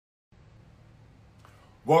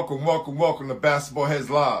Welcome, welcome, welcome to Basketball Heads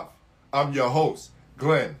Live. I'm your host,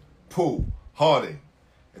 Glenn Pooh Harding.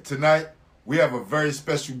 And tonight, we have a very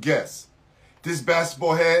special guest. This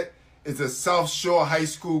basketball head is a South Shore High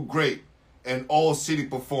School great and all-city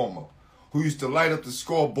performer who used to light up the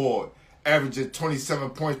scoreboard, averaging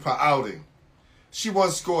 27 points per outing. She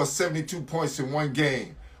once scored 72 points in one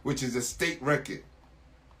game, which is a state record.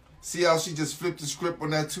 See how she just flipped the script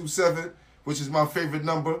on that 2-7, which is my favorite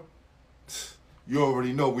number? You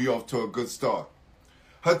already know we off to a good start.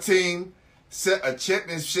 Her team set a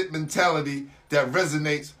championship mentality that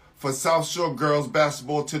resonates for South Shore girls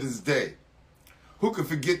basketball to this day. Who could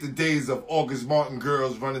forget the days of August Martin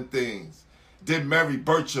girls running things? Did Mary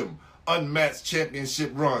Burcham unmatched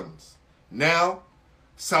championship runs? Now,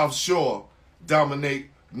 South Shore dominate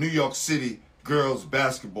New York City girls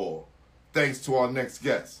basketball, thanks to our next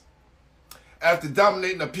guest. After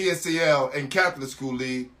dominating the PSAL and Catholic School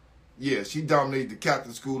League, yeah, she dominated the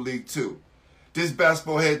Catholic School League too. This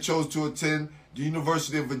basketball head chose to attend the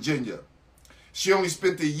University of Virginia. She only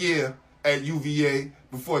spent a year at UVA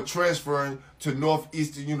before transferring to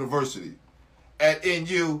Northeastern University. At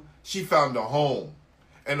NU, she found a home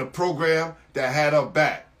and a program that had her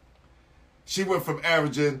back. She went from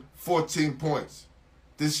averaging 14 points.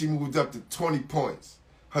 Then she moved up to 20 points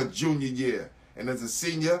her junior year, and as a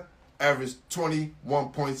senior, averaged 21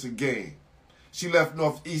 points a game. She left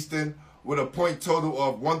Northeastern with a point total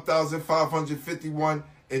of 1,551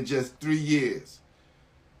 in just 3 years,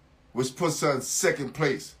 which puts her in second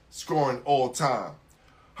place, scoring all time.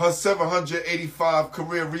 Her 785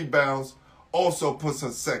 career rebounds also puts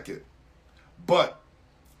her second. But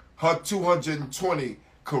her 220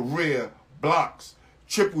 career blocks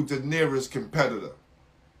tripled the nearest competitor.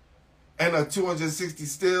 And her 260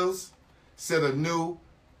 steals set a new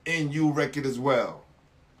NU record as well.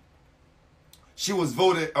 She was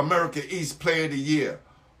voted America East Player of the Year,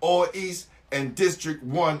 All East and District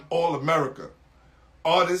 1 All-America.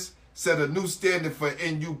 Artis set a new standard for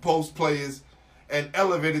NU post players and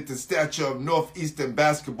elevated the stature of Northeastern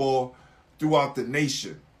basketball throughout the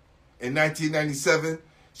nation. In 1997,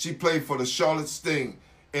 she played for the Charlotte Sting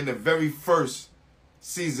in the very first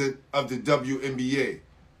season of the WNBA,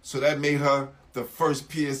 so that made her the first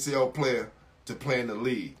PSL player to play in the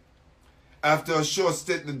league. After a short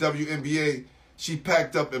stint in the WNBA, she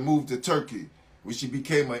packed up and moved to Turkey, where she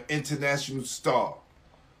became an international star.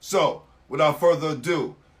 So, without further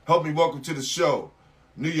ado, help me welcome to the show,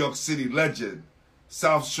 New York City legend,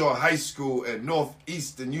 South Shore High School and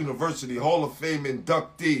Northeastern University Hall of Fame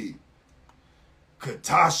inductee,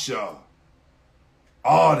 Katasha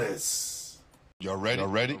Artis. Y'all ready?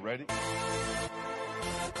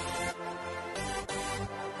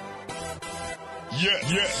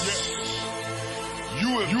 Yes. You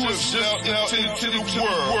have just stepped into the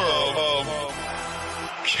world of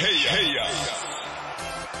chaos,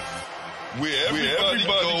 where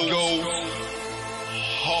everybody goes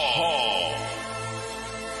hard.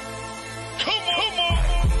 Come on.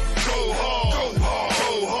 Go hard. Go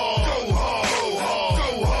hard. Go hard.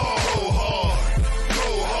 Go hard. Go hard. Go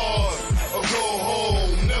hard. Or go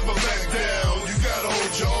home. Never back down. You gotta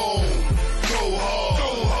hold your own. Go hard. Go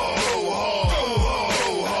hard. Go hard. Go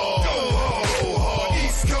hard. Go hard. Go hard.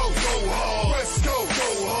 East Coast. Go hard. West Coast. Go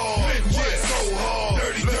hard. Midwest. Go hard.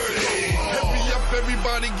 Dirty. Hurry up,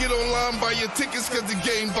 everybody. Get online, buy your tickets, cause the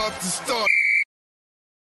game about to start.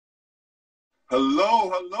 Hello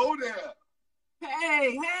there.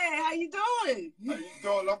 Hey, how you doing? How you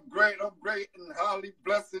doing? I'm great and highly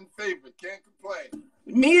blessed and favored. Can't complain.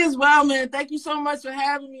 Me as well, man. Thank you so much for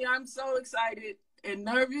having me. I'm so excited and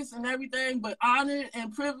nervous and everything, but honored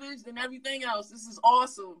and privileged and everything else. This is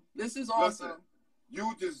awesome. Listen,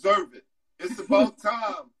 you deserve it. It's about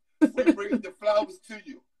time we bring the flowers to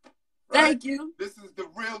you. Right? Thank you. This is the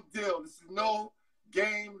real deal. This is no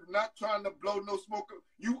game, not trying to blow no smoke.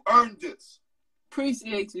 You earned this.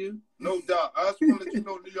 Appreciate you. No doubt. I just want to let you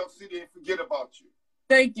know New York City ain't forget about you.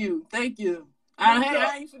 Thank you.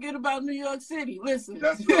 I ain't forget about New York City. Listen.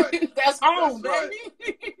 That's right. That's home, That's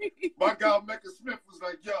baby. My guy, Mecca Smith, was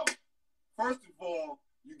like, yo, first of all,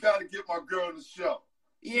 you got to get my girl on the show.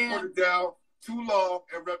 She put it down too long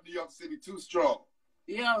and rep New York City too strong.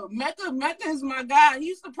 Yo, Mecca is my guy. He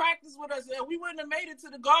used to practice with us. We wouldn't have made it to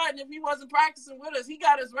the Garden if he wasn't practicing with us. He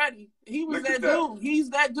got us ready. He was that dude. He's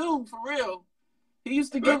that dude, for real. He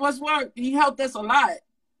used to give us work. He helped us a lot.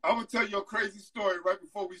 I'm going to tell you a crazy story right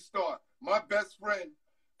before we start. My best friend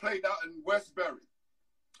played out in Westbury.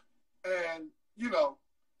 And, you know,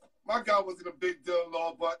 my guy wasn't a big deal at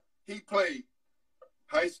all, but he played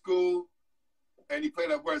high school and he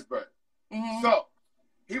played at Westbury. Mm-hmm. So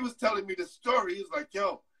he was telling me the story. He was like,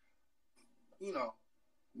 yo, you know,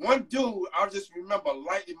 one dude, I just remember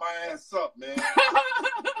lighting my ass up, man.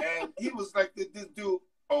 And he was like this dude,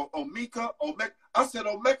 Omeka. I said,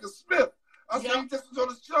 Omeka Smith. I said, he just was on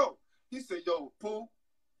the show. He said, yo, Pooh,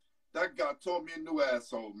 that guy tore me a new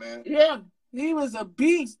asshole, man. Yeah, he was a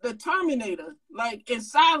beast, the Terminator, like, and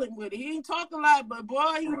silent with it. He didn't talk a lot, but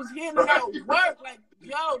boy, he was hitting out work. Like,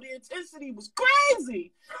 yo, the intensity was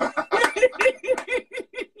crazy.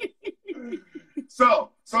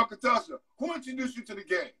 So Katasha, who introduced you to the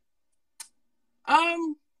game?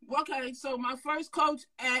 Okay, so my first coach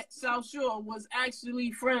at South Shore was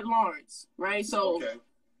actually Fred Lawrence, right? So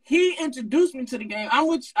he introduced me to the game. I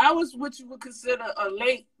was what you would consider a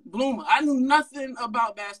late bloomer. I knew nothing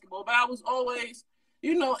about basketball, but I was always,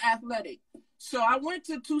 athletic. So I went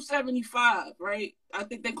to 275, right? I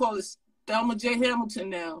think they call it Thelma J. Hamilton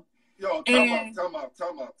now. Yo, time out.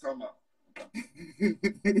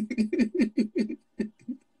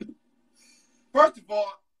 First of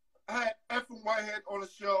all, I had Ephraim Whitehead on the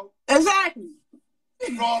show. Exactly.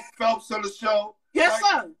 Rob Phelps on the show. Yes,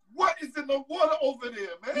 sir. What is in the water over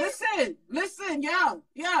there, man? Listen, yeah.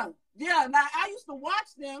 Now, I used to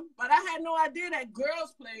watch them, but I had no idea that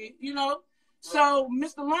girls played, So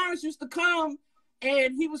Mr. Lawrence used to come,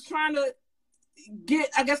 and he was trying to get,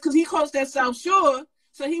 I guess, because he coached at South Shore,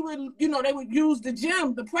 so he would, they would use the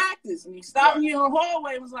gym to practice. And he stopped me in the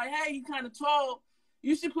hallway and was like, hey, you kind of tall.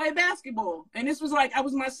 You should play basketball. And this was like, I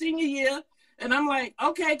was my senior year. And I'm like,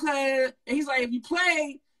 okay, cuz. And he's like, if you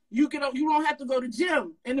play, you don't have to go to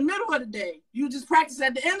gym in the middle of the day. You just practice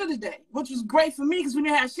at the end of the day, which was great for me because we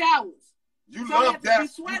didn't have showers. You love that.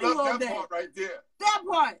 You love that part right there. That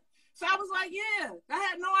part. So I was like, yeah, I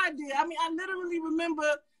had no idea. I mean, I literally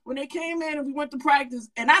remember when they came in and we went to practice,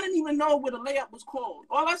 and I didn't even know what a layup was called.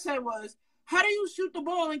 All I said was, how do you shoot the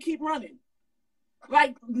ball and keep running?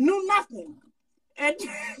 Like, knew nothing. And,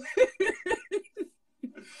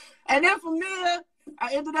 and then from there,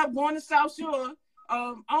 I ended up going to South Shore.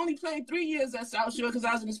 I only played 3 years at South Shore because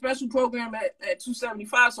I was in a special program at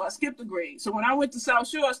 275, so I skipped a grade. So when I went to South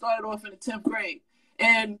Shore, I started off in the 10th grade.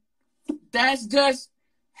 And that's just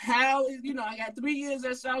how, I got 3 years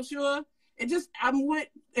at South Shore. And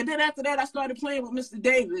then after that, I started playing with Mr.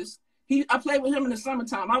 Davis. I played with him in the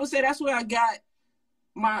summertime. I would say that's where I got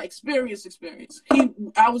my experience.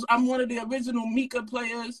 I'm one of the original Mika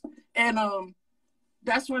players, and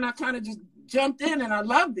that's when I kind of just jumped in and I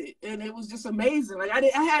loved it, and it was just amazing. Like I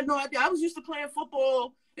had no idea. I was used to playing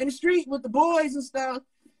football in the street with the boys and stuff,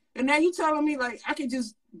 and now you telling me like I could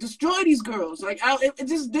just destroy these girls. Like it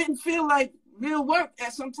just didn't feel like real work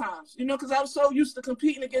at sometimes, because I was so used to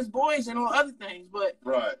competing against boys and all other things. But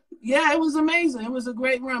yeah, it was amazing. It was a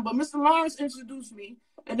great run. But Mr. Lawrence introduced me.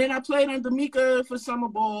 And then I played under Mika for summer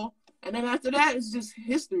ball. And then after that, it's just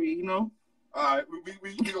history, All right, we're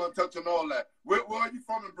going to touch on all that. Where are you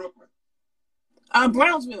from in Brooklyn?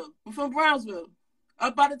 Brownsville. I'm from Brownsville.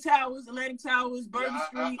 Up by the towers, Atlantic Towers, Bourbon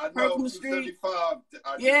Street, Herkimer Street.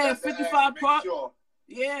 55 Park. Sure.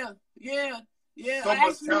 Yeah. So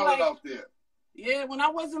much talent out there. Yeah, when I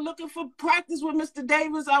wasn't looking for practice with Mr.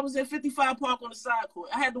 Davis, I was at 55 Park on the side court.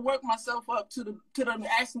 I had to work myself up to them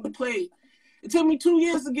asking to play. It took me 2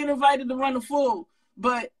 years to get invited to run a full,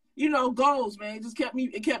 but goals, man.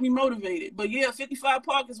 It kept me motivated. But yeah, 55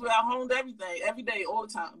 Park is where I honed everything, every day, all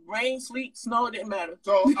the time. Rain, sleet, snow, it didn't matter.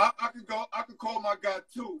 So I could call my guy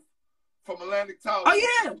Tooth from Atlantic Towers. Oh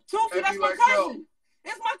yeah, Tooth, that's my cousin.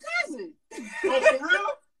 That's my cousin. Oh, for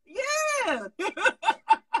real? Yeah.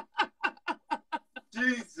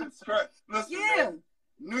 Jesus Christ. Listen, man,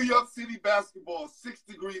 New York City basketball, 6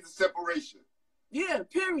 degrees of separation. Yeah,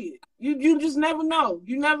 period. You just never know.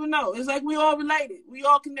 You never know. It's like we all related. We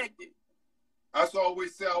all connected. That's what I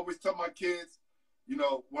always say. I always tell my kids,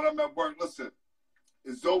 when I'm at work, listen,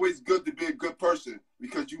 it's always good to be a good person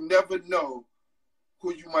because you never know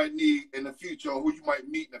who you might need in the future or who you might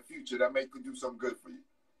meet in the future that could do something good for you.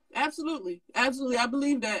 Absolutely. Absolutely. I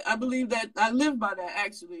believe that. I live by that,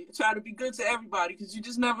 actually. I try to be good to everybody because you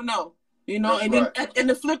just never know. That's and right. then, and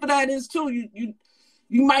the flip of that is, too,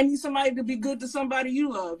 you might need somebody to be good to somebody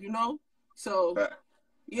you love, So,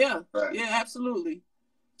 yeah. Right. Yeah, absolutely.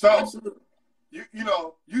 So, absolutely.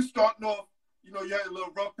 You starting off, you had a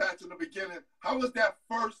little rough patch in the beginning. How was that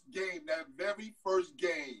very first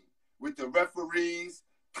game with the referees,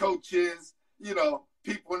 coaches,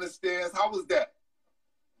 people in the stands? How was that?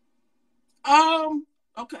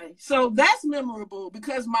 Okay, so that's memorable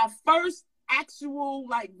because my first actual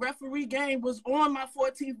referee game was on my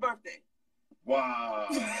 14th birthday. Wow.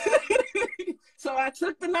 So I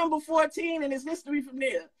took the number 14 and it's history from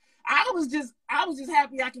there. I was just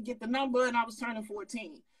happy I could get the number and I was turning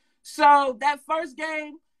 14. So that first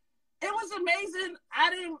game, it was amazing. I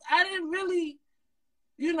didn't really,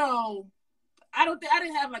 you know, I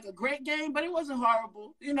didn't have like a great game, but it wasn't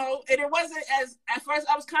horrible, you know, and it wasn't as, at first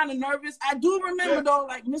I was kind of nervous. I do remember though,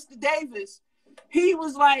 like Mr. Davis, he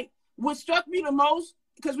was like, what struck me the most,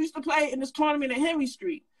 because we used to play in this tournament at Henry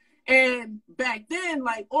Street. And back then,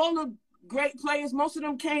 like all the great players, most of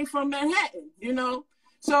them came from Manhattan, you know?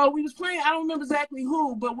 So we was playing, I don't remember exactly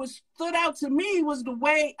who, but what stood out to me was the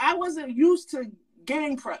way I wasn't used to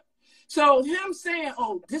game prep. So him saying,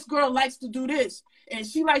 oh, this girl likes to do this and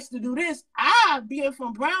she likes to do this, I, being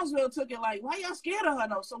from Brownsville, took it like, why y'all scared of her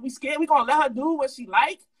though? So we scared, we gonna let her do what she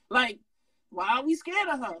like? Like, why are we scared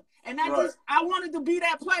of her? And I wanted to be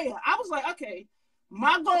that player. I was like, okay,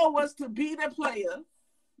 my goal was to be the player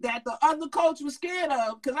that the other coach was scared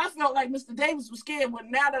of, because I felt like Mr. Davis was scared, but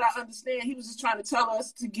now that I understand, he was just trying to tell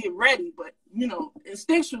us to get ready. But, you know,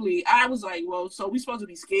 instinctually, I was like, well, so we supposed to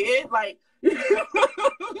be scared? Like,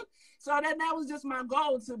 so that was just my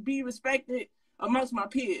goal, to be respected amongst my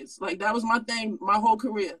peers. Like, that was my thing my whole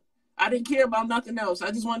career. I didn't care about nothing else. I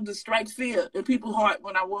just wanted to strike fear in people's heart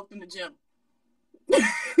when I walked in the gym.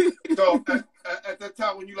 So at that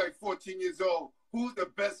time when you're like 14 years old, who's the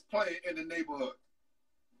best player in the neighborhood?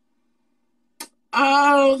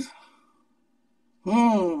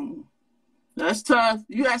 That's tough.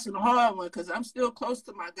 You asking a hard one, because I'm still close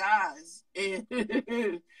to my guys.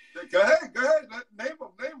 Go ahead. Name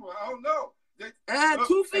them. I don't know.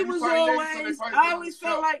 Toofy was always, I always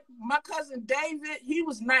felt like my cousin David, he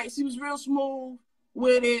was nice. He was real smooth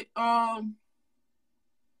with it.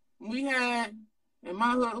 We had, in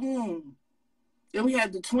my hood, then we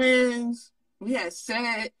had the twins. We had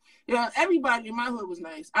Sad. Yeah, everybody in my hood was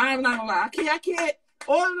nice. I'm not gonna lie. I can't.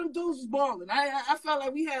 All of them dudes was balling. I felt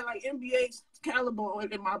like we had like NBA caliber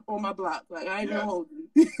on my block. Like, I ain't gonna hold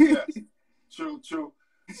you. Yes. True.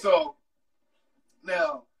 So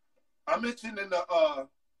now I mentioned in the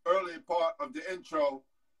earlier part of the intro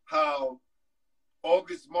how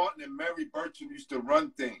August Martin and Mary Burcham used to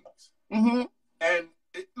run things. Mm-hmm. And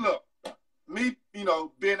look, me, you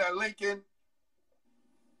know, being at Lincoln,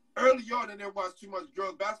 early on, I didn't watch too much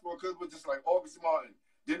girls basketball because it was just like August Martin.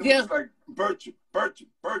 Then it was like Burcham.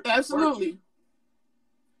 Absolutely. Burcham.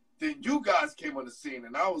 Then you guys came on the scene,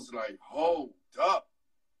 and I was like, hold up.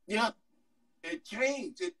 Yeah. It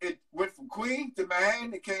changed. It went from Queens to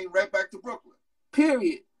Manhattan. It came right back to Brooklyn.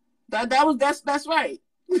 Period. That's right.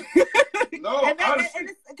 No, honestly.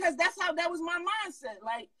 Because that was my mindset.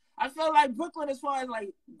 Like, I felt like Brooklyn, as far as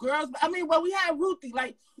like girls, I mean, well, we had Ruthie.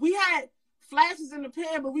 Like, we had flashes in the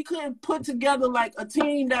pan, but we couldn't put together like a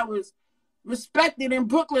team that was respected in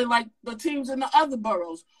Brooklyn like the teams in the other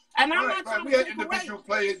boroughs. And I'm not trying to take individual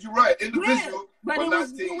players. You're right, individual, but it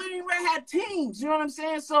was, we didn't have teams. You know what I'm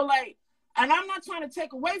saying? So like, and I'm not trying to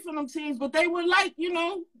take away from them teams, but they were like, you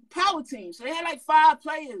know, power teams. So they had like 5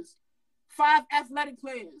 athletic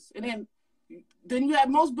players, and then you had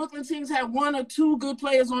most Brooklyn teams had 1 or 2 good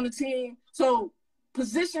players on the team. So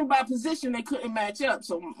position by position, they couldn't match up.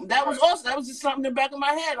 So that was just something in the back of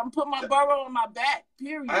my head. I'm putting my borough on my back,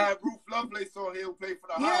 period. I had Ruth Lovelace on here who played for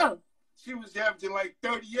the High. She was averaging like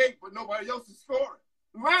 38, but nobody else is scoring.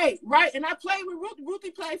 Right. And I played with Ruth.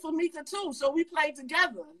 Ruthie played for Mika too, so we played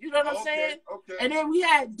together. You know what I'm saying? Okay. And then we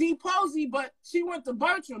had Dee Posey, but she went to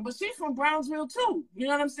Bertram, but she's from Brownsville too. You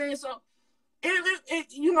know what I'm saying? So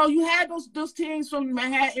you know, you had those teams from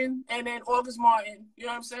Manhattan and then August Martin, you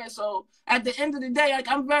know what I'm saying? So at the end of the day, like,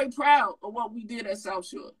 I'm very proud of what we did at South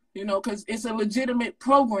Shore, you know, because it's a legitimate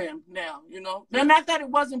program now, you know. Now, not that it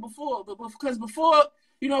wasn't before, but because before,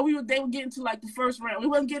 you know, they were getting to like the first round. We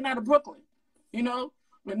wasn't getting out of Brooklyn, you know.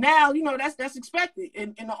 But now, you know, that's expected.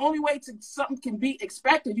 And the only way something can be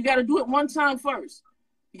expected, you got to do it one time first.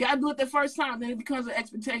 You got to do it the first time, then it becomes an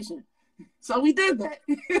expectation. So we did that.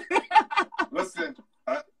 Listen,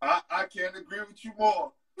 I can't agree with you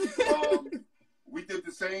more. We did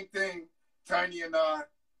the same thing, Tiny and I,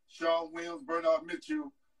 Sean Williams, Bernard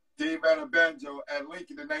Mitchell, Dave Adabanjo at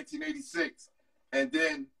Lincoln in 1986. And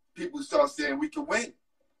then people start saying we can win.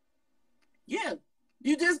 Yeah.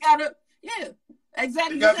 You just got to,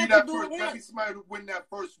 exactly. You got to be that first, got to be somebody to win that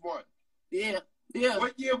first one. Yeah.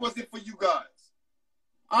 What year was it for you guys?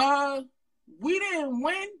 We didn't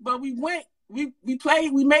win, but we went. We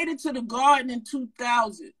played. We made it to the Garden in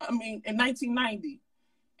 2000. I mean, in 1990,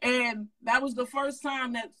 and that was the first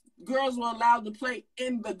time that girls were allowed to play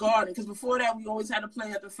in the Garden. Because before that, we always had to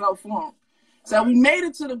play at the Felt Forum. So we made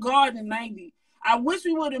it to the Garden in '90. I wish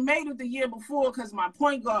we would have made it the year before because my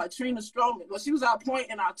point guard, Trina Stroman, well, she was our point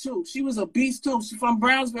and our 2. She was a beast too. She's from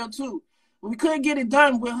Brownsville too. But we couldn't get it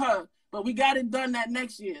done with her. But we got it done that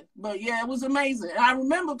next year. But yeah, it was amazing. And I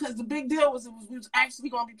remember because the big deal was we was actually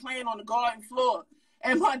going to be playing on the garden floor.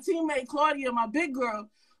 And my teammate Claudia, my big girl,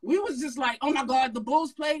 we was just like, oh my God, the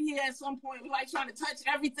Bulls played here at some point. We like trying to touch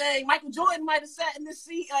everything. Michael Jordan might have sat in the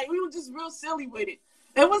seat. Like we were just real silly with it.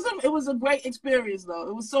 It was a great experience though.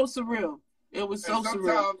 It was so surreal. It was so surreal.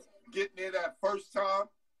 Sometimes getting there that first time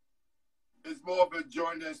is more of a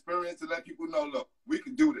enjoying experience to let people know, look, we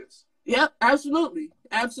can do this. Yep, absolutely.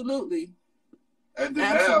 Absolutely. And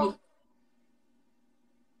then now,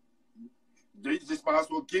 they just might as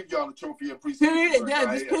well give y'all the trophy and preseason. Yeah,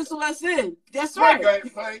 just pencil us in. That's right.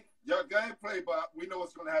 Y'all go ahead and play, but we know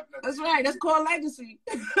what's going to happen. That's right. That's called legacy.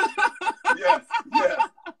 Yes.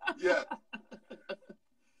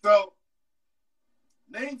 So,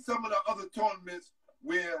 name some of the other tournaments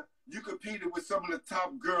where you competed with some of the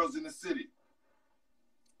top girls in the city.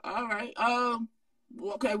 All right.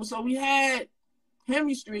 Okay, so we had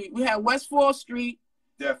Henry Street. We had West 4th Street.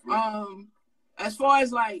 Definitely. As far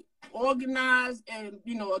as like organized and,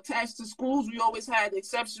 attached to schools, we always had the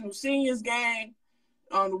Exceptional Seniors game,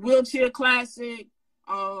 the Wheelchair Classic.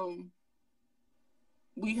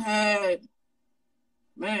 We had,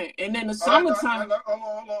 and then the summertime.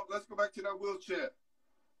 Hold on. Let's go back to that wheelchair.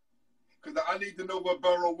 Because I need to know what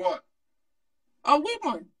borough won. Oh, we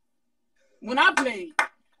won. When I played.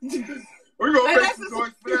 We're going to make some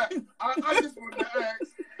noise for that. I just wanted to ask.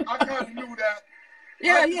 I kind of knew that.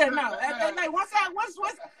 Once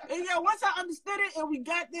I understood it and we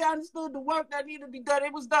got there, I understood the work that needed to be done.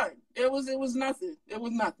 It was done. It was nothing. It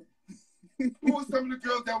was nothing. Who were some of the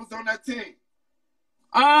girls that was on that team?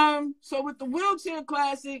 So with the Wheelchair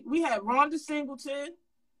Classic, we had Rhonda Singleton.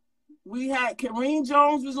 We had Kareem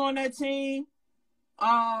Jones was on that team.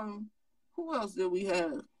 Who else did we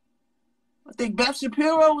have? I think Beth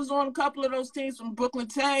Shapiro was on a couple of those teams from Brooklyn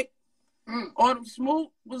Tech. Autumn Smoot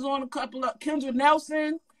was on a couple of Kendra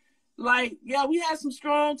Nelson. We had some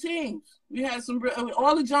strong teams. We had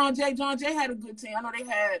all of John Jay. John Jay had a good team. I know they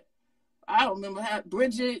had, I don't remember,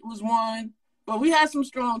 Bridget was one. But we had some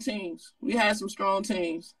strong teams.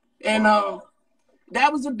 And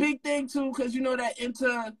that was a big thing, too, because, that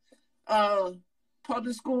inter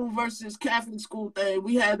public school versus Catholic school thing,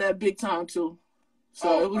 we had that big time, too.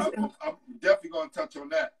 So it was. I'm definitely going to touch on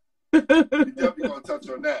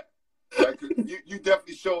that. Like, you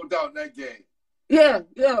definitely showed out in that game. Yeah,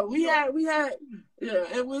 we had,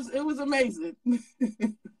 it was amazing. They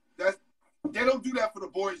don't do that for the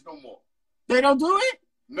boys no more. They don't do it?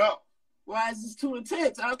 No. Why is this too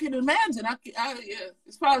intense? I can imagine.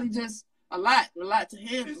 It's probably just a lot to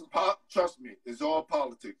handle. Trust me, it's all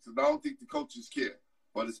politics. And I don't think the coaches care,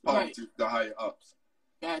 but it's politics, right. The higher ups.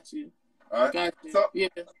 Got you. All right. Got you. So, yeah.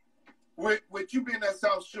 With you being at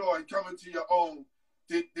South Shore and coming to your own,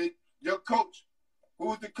 did your coach, who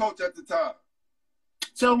was the coach at the time?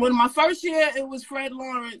 So when my first year, it was Fred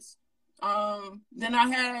Lawrence. Then I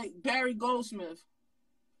had Barry Goldsmith.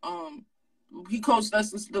 He coached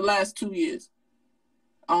us the last 2 years.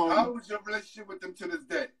 How was your relationship with him to this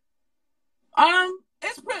day?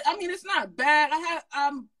 It's not bad. I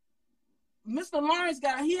had Mr. Lawrence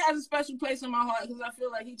he has a special place in my heart because I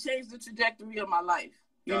feel like he changed the trajectory of my life.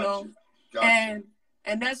 Gotcha.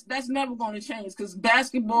 And that's never going to change because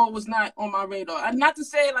basketball was not on my radar. Not to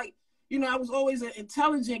say I was always an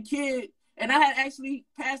intelligent kid and I had actually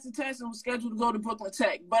passed the test and was scheduled to go to Brooklyn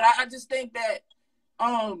Tech. But I just think that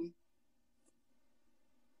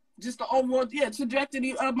just the overall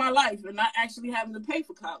trajectory of my life and not actually having to pay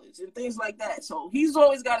for college and things like that. So he's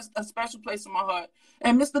always got a special place in my heart.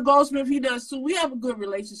 And Mr. Goldsmith, he does too. We have a good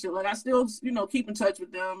relationship. Like I still, keep in touch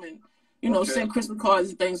with them and, send Christmas cards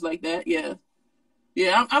and things like that. Yeah.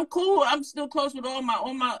 Yeah, I'm cool. I'm still close with all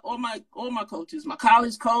my coaches, my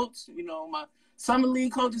college coach, my summer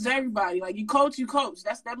league coaches, everybody. Like you coach.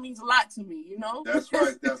 That means a lot to me, That's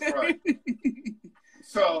right.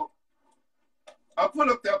 So I put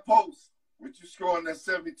up that post with you scoring that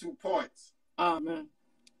 72 points. Oh, man.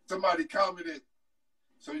 Somebody commented,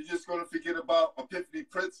 so you're just going to forget about Epiphany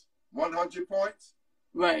Prince, 100 points?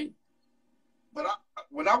 Right. But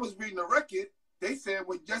when I was reading the record, they said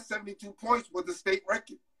with just 72 points was the state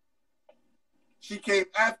record. She came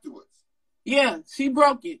afterwards. Yeah, she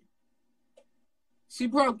broke it.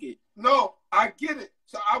 No, I get it.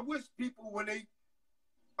 So I wish people, when they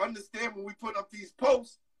understand when we put up these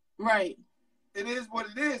posts, right, it is what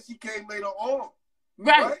it is. She came later on.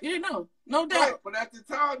 Right? No doubt. Right. But at the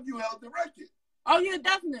time, you held the record. Oh, yeah,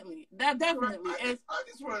 definitely. Definitely. I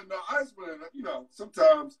just want to know,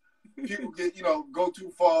 sometimes people get, go too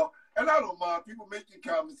far. And I don't mind. People making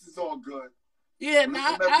comments. It's all good. Yeah, to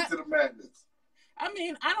the madness. I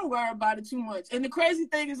mean, I don't worry about it too much. And the crazy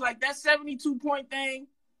thing is, like, that 72-point thing,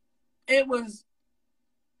 it was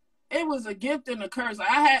a gift and a curse. Like,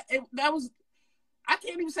 I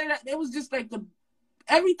can't even say that. It was just like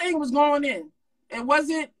everything was going in. It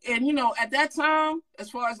wasn't, and you know, at that time, as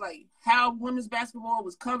far as like how women's basketball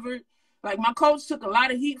was covered, like my coach took a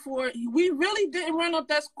lot of heat for it. We really didn't run up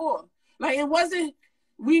that score. Like it wasn't,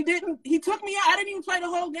 he took me out. I didn't even play the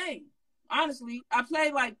whole game. Honestly, I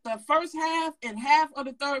played like the first half and half of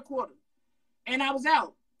the third quarter, and I was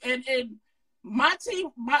out. And my team,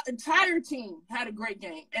 my entire team had a great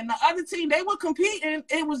game. And the other team, they were competing.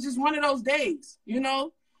 It was just one of those days, you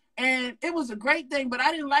know? And it was a great thing, but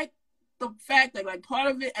I didn't like the fact that, like,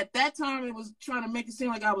 part of it, at that time, it was trying to make it seem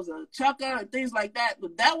like I was a chucker and things like that.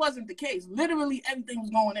 But that wasn't the case. Literally, everything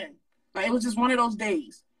was going in. Like, it was just one of those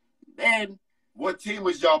days. And what team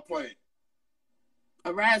was y'all playing?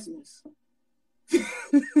 Erasmus.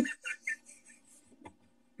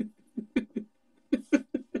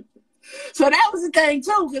 So that was the thing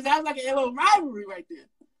too, because that was like a little rivalry right there.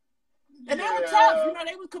 And they were tough, you know.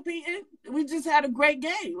 They were competing. We just had a great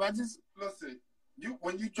game. Listen.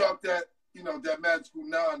 When you drop that, you know, that magical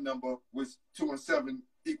 9 number, which 2 and 7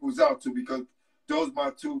 equals out to, because those are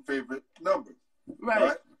my 2 favorite numbers.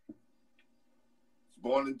 Right?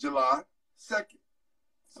 Born in July 2nd.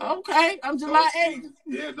 So okay, I'm July 8th.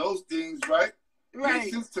 Yeah, those things, right? Right.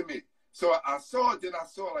 Made sense to me. So I saw it, then I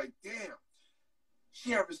saw like, damn.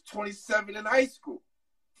 She averaged 27 in high school.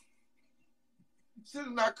 This is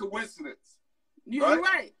not coincidence. You're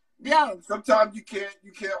right. Yeah. Sometimes you can't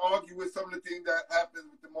argue with some of the things that happen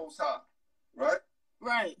with the Most High, right?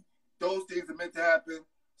 Right. Those things are meant to happen.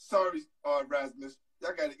 Sorry, Erasmus,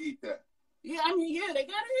 y'all gotta eat that. Yeah, I mean, yeah, they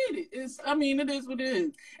gotta eat it. It is what it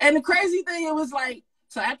is. And the crazy thing, it was like,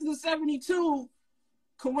 so after the 72,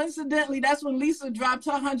 coincidentally, that's when Lisa dropped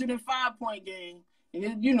her 105-point game. And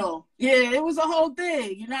it was a whole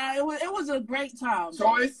thing. You know, it was a great time.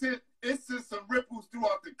 So it's just some ripples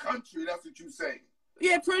throughout the country. That's what you're saying.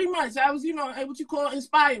 Yeah, pretty much. I was, what you call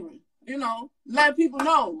inspiring. You know, let people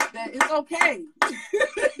know that it's okay.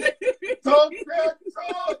 Talk that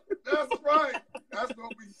talk. That's right. That's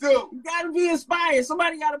what we do. You gotta be inspired.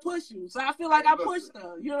 Somebody gotta push you. So I feel like I pushed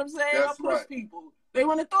her. You know what I'm saying? I pushed people. They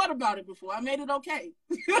wouldn't have thought about it before. I made it okay.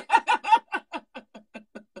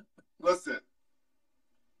 Listen.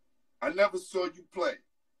 I never saw you play,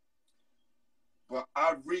 but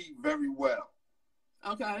I read very well.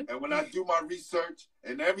 Okay. And when I do my research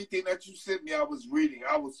and everything that you sent me, I was reading.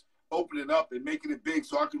 I was opening up and making it big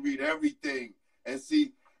so I could read everything and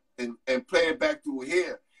see and play it back through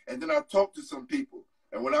here. And then I talked to some people.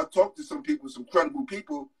 And when I talked to some people, some credible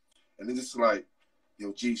people, and they're just like,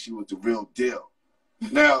 yo, G, she was the real deal.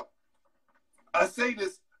 Now, I say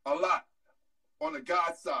this a lot on the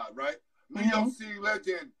God side, right? New York City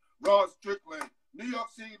legend, Rod Strickland, New York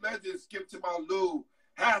City legend, Skip to my Lou,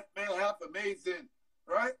 half man, half amazing,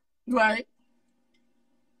 right? Right.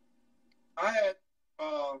 I had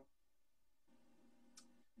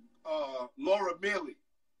Laura Milley,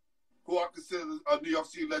 who I consider a New York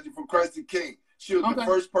City legend from Christ the King. She was the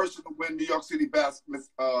first person to win New York City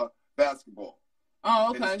basketball. Oh,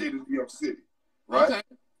 okay. In the state of New York City, right? Okay.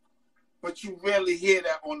 But you rarely hear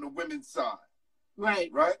that on the women's side.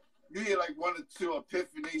 Right. Right? You hear like 1 or 2,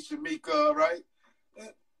 Epiphany, Shamika, right?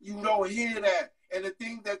 You don't hear that. And the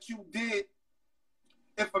thing that you did,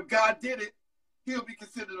 if a guy did it, he'll be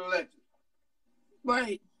considered a legend.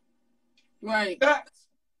 Right. Right. That's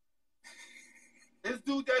this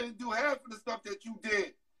dude that didn't do half of the stuff that you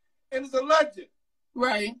did. And it's a legend.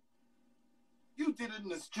 Right. You did it in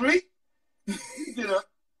the street. You did it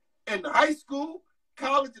in the high school,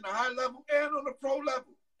 college, in the high level, and on the pro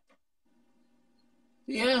level.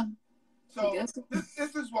 Yeah. So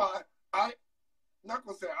this is why I'm not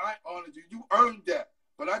going to say I honored you. You earned that.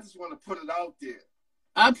 But I just want to put it out there.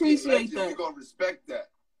 I appreciate that. You're going to respect that.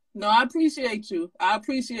 No, I appreciate you. I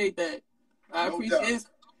appreciate that. I appreciate it.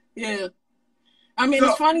 Yeah. I mean,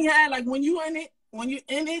 it's funny how, like, when you're in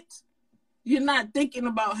it, you're not thinking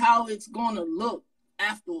about how it's going to look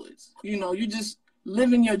afterwards. You know, you just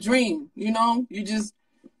living your dream, you know? You just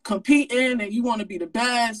competing and you want to be the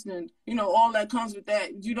best and, you know, all that comes with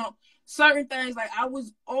that. You don't, certain things, like, I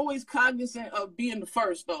was always cognizant of being the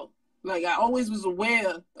first, though. Like, I always was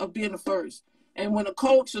aware of being the first. And when a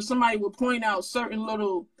coach or somebody would point out certain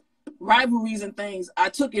little rivalries and things, I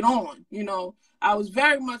took it on, you know. I was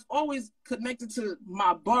very much always connected to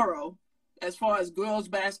my borough as far as girls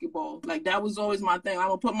basketball. Like, that was always my thing. I'm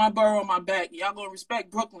going to put my borough on my back. Y'all going to respect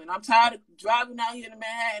Brooklyn. I'm tired of driving out here to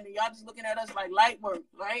Manhattan and y'all just looking at us like light work,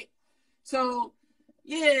 right? So,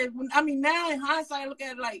 yeah, I mean, now in hindsight, I look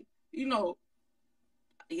at it like, you know,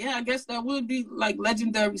 Yeah, I guess that would be like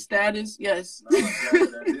legendary status. Yes. No,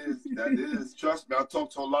 that is. Trust me, I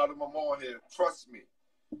talk to a lot of them on here. Trust me,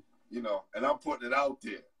 you know, and I'm putting it out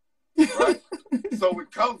there, right? So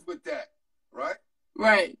it comes with that, right?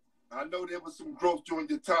 Right. I know there was some growth during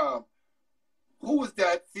your time. Who was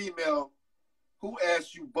that female who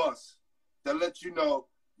asked you bust that let you know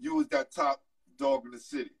you was that top dog in the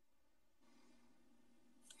city?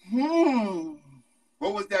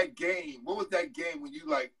 What was that game? What was that game when you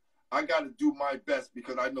like, I got to do my best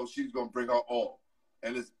because I know she's going to bring her all.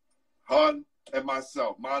 And it's her and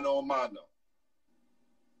myself, mano a mano.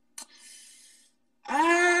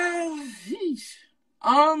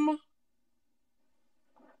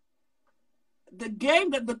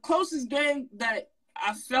 The closest game that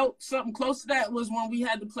I felt something close to that was when we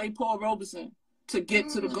had to play Paul Robeson to get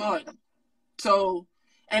to the Garden. So,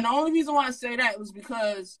 and the only reason why I say that was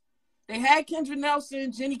because they had Kendra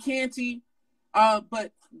Nelson, Jenny Canty,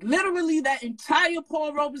 but literally that entire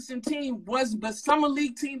Paul Robeson team was the summer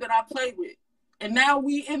league team that I played with. And now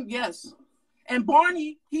and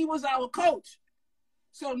Barney, he was our coach.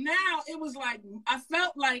 So now it was like, I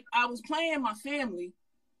felt like I was playing my family.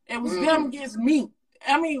 It was them against me.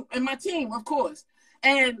 I mean, and my team, of course.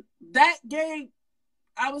 And that game,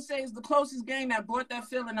 I would say, is the closest game that brought that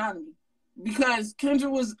feeling out of me. Because Kendra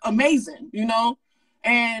was amazing, you know?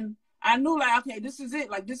 And I knew, like, okay, this is it.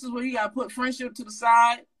 Like, this is where you got to put friendship to the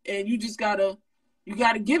side. And you just got to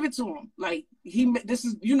give it to him. Like, he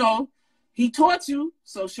taught you.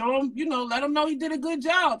 So show him, let him know he did a good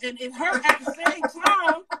job. And it hurt at the same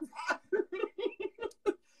time.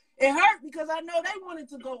 It hurt because I know they wanted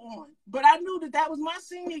to go on. But I knew that was my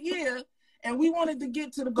senior year, and we wanted to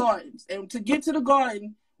get to the Gardens. And to get to the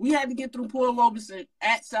Garden, we had to get through Paul Robeson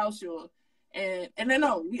at South Shore. And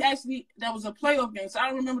that was a playoff game, so I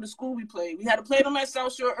don't remember the school we played. We had to play them at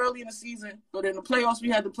South Shore early in the season, but in the playoffs,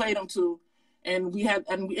 we had to play them too. And we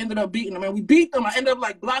ended up beating them. And we beat them. I ended up,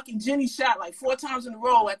 like, blocking Jenny's shot, like, 4 times in a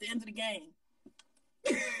row at the end of the game.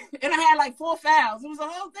 And I had like 4 fouls. It was a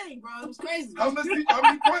whole thing, bro. It was crazy. How many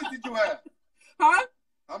points did you have? Huh?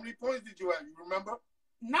 How many points did you have? You remember?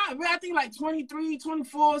 Nah, I think like 23,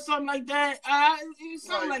 24, something like that.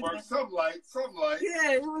 Something like that. Something like.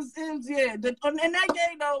 Yeah, it was yeah. In that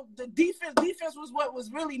game, though, the defense was what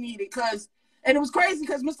was really needed. And it was crazy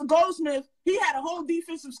because Mr. Goldsmith, he had a whole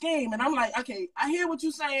defensive scheme. And I'm like, okay, I hear what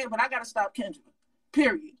you're saying, but I got to stop Kendra.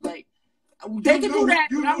 Period. Like, they can do that,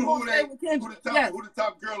 and I'm going to stay with Kendra. Who the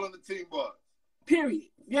top girl on the team was. Period.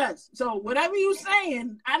 Yes. So whatever you're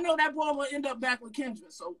saying, I know that boy will end up back with Kendra.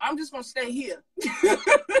 So I'm just going to stay here.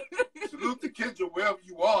 Salute to Kendra wherever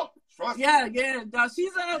you are. Trust me. Yeah.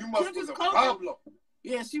 She's Kendra's a problem.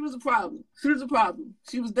 Yeah, she was a problem.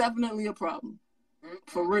 She was definitely a problem.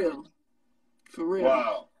 For real.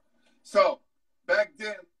 Wow. So back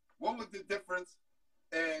then, what was the difference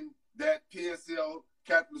in that PSL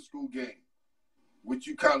Catholic school game, which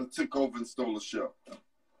you kind of took over and stole the show?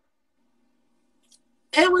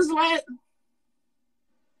 It was like,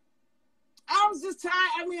 I was just tired.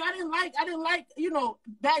 I mean, I didn't like,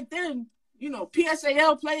 back then,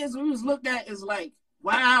 PSAL players, we was looked at as like,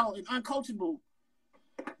 wow, and uncoachable.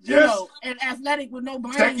 Yes. And athletic with no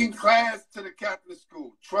brains. Taking class to the Catholic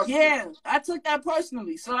school. Trust me. Yeah, I took that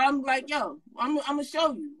personally. So I'm like, yo, I'm going to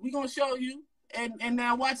show you. We're going to show you. And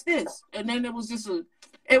now watch this. And then it was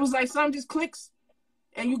like something just clicks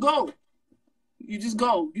and you go. You just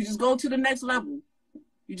go. You just go to the next level.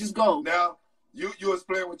 You just go. Now, you was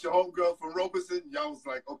playing with your homegirl from Robeson. Y'all was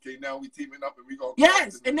like, okay, now we teaming up and we going to.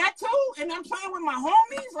 Yes, and that too. And I'm playing with my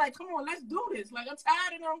homies. Like, come on, let's do this. Like, I'm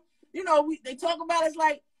tired of them. They talk about it's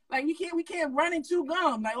like we can't run and chew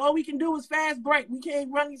gum. Like, all we can do is fast break. We can't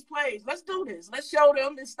run these plays. Let's do this. Let's show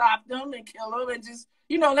them and stop them and kill them and just,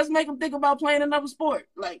 let's make them think about playing another sport.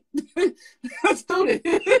 Like, let's do this.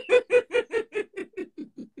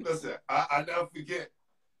 Listen, I never forget.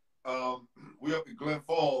 We up in Glen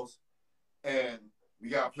Falls, and we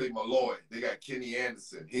got to play Malloy. They got Kenny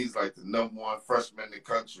Anderson. He's like the #1 freshman in the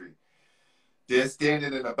country. They're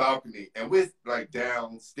standing in a balcony, and we're like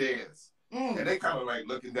downstairs. And they kind of like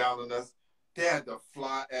looking down on us. They had the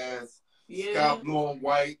fly ass sky blue and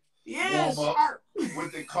white warm up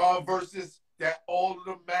with the Converses that all of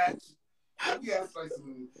them match. We had like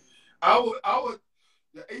some. I would.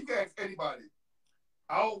 You can ask anybody.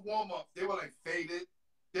 Our warm ups, they were like faded.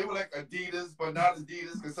 They were like Adidas, but not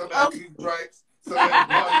Adidas, because some had 2 stripes, some had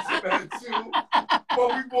 1, some had 2. But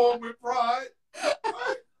we born with pride.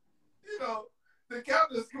 Right? The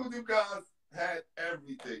Catholic school, you guys had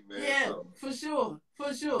everything, man. Yeah, so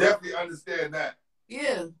for sure. Definitely understand that.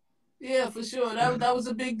 Yeah, for sure. That was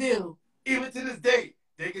a big deal. Even to this day,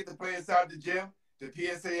 they get to play inside the gym. the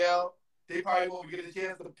PSAL, they probably won't get a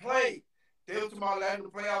chance to play. They was talking about letting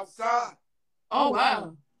them play outside. Oh,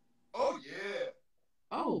 wow. Oh, yeah.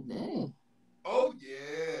 Oh, dang. Oh,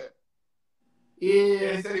 yeah. Yeah.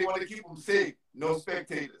 And they said they want to keep them safe. No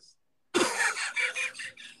spectators.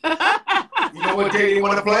 You know what day they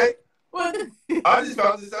want to play? What? I just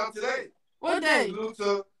found this out today. What day? Salute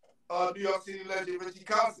to New York City legend Richie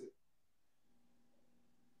Katasha.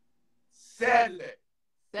 Saturday.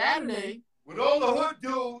 Saturday? When all the hood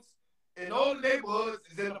dudes in all the neighborhoods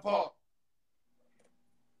is in the park.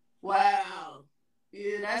 Wow.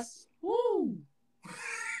 Yeah, that's woo.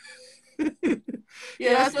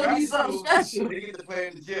 Yeah, that's gonna be something special. They get to play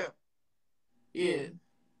in the gym. Yeah.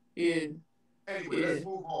 Yeah. Anyway, Yeah. let's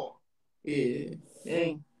move on. Yeah.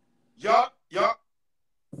 Dang. Y'all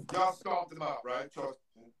stomped them out, right? Trust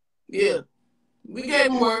me. Yeah. We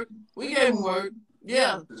gave him work.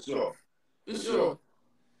 Yeah. For sure. For sure.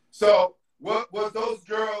 So, what was those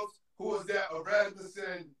girls who was there,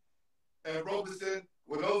 Rasmussen and Roberson,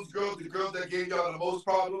 were those girls the girls that gave y'all the most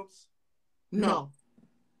problems? No.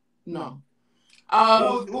 No.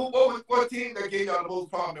 What team that gave y'all the most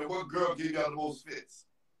problems and what girl gave y'all the most fits?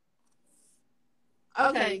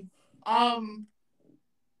 Okay.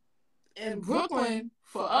 In Brooklyn,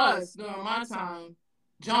 for us, during my time,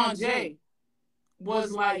 John Jay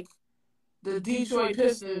was like the Detroit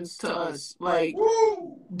Pistons to us. Like,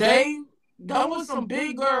 woo! That was some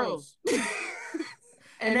big girls.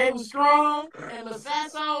 And they were strong. And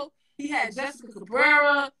Lasasso, he had Jessica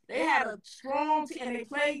Cabrera. They had a strong team, and they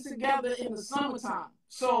played together in the summertime.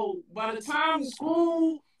 So by the time the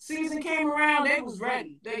school season came around, they was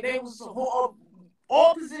ready. They was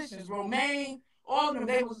all positions, Romaine, all of them.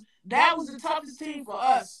 That was the toughest team for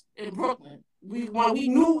us in Brooklyn. We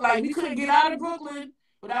knew like we couldn't get out of Brooklyn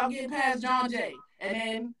without getting past John Jay. And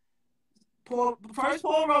then first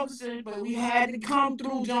Paul Robeson, but we had to come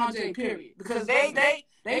through John Jay, period. Because they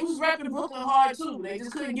was repping Brooklyn hard too. They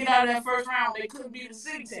just couldn't get out of that first round. They couldn't be the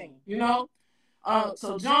city team, you know?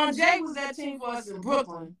 So John Jay was that team for us in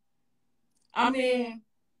Brooklyn. I mean,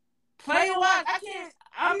 player-wise,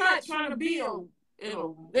 I'm not trying to be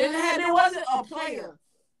there wasn't a player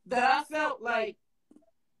that I felt like,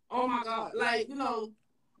 oh my God, like,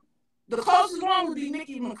 the closest one would be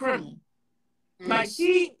Nikki McCrimmon. Like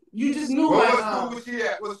you just knew. What school was she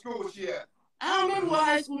at? What school was she at? I don't remember what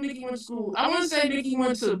high school Nikki went to school. I want to say Nikki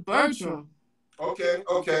went to Bertram.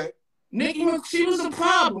 Okay. Nikki, she was a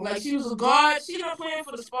problem. Like, she was a guard. She ended up playing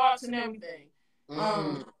for the Sparks and everything.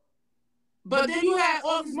 But then you had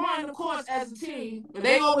August Martin, of course, as a team. But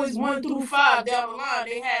they always 1 through 5 down the line.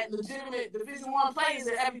 They had legitimate Division I players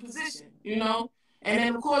at every position, And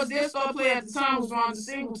then, of course, their star player at the time was Rhonda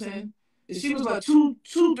Singleton. And she was like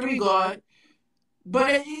 2-3 guard.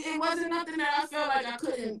 But it wasn't nothing that I felt like I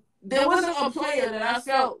couldn't. There wasn't a player that I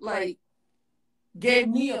felt like gave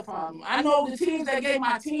me a problem. I know the teams that gave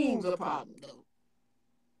my teams a problem, though.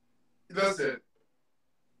 Listen,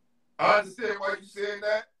 I understand why you saying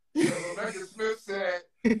that. Rebecca Smith said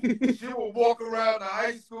she would walk around the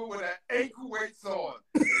high school with her ankle weights on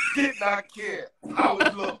and did not care how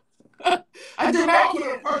it looked. I did not care. How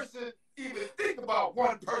would a person even think about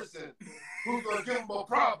one person who's going to give them a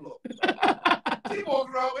problem? She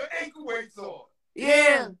walked around with ankle weights on.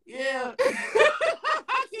 Yeah. I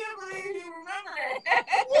can't believe you remember that.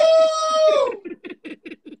 Woo!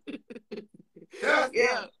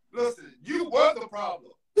 Listen, you were the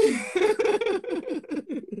problem.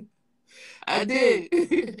 I did.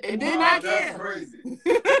 And then I That's care. crazy.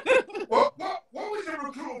 What was your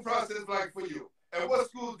recruiting process like for you? And what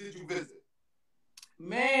schools did you visit?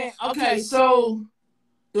 Man, okay, so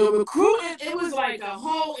the recruiting, it was like a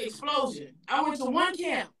whole explosion. I went to one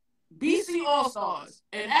camp, BC All-Stars.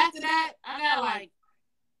 And after that, I got like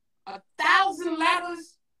 1,000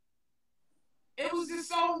 letters. It was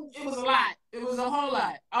a lot. It was a whole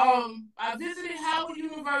lot. I visited Howard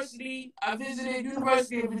University. I visited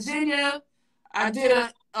University of Virginia. I did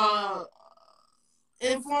a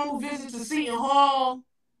informal visit to Seton Hall.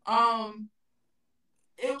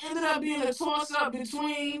 It ended up being a toss-up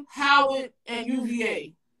between Howard and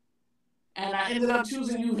UVA. And I ended up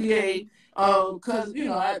choosing UVA because,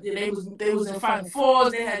 they was in Final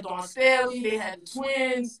Fours. They had Dawn Staley. They had the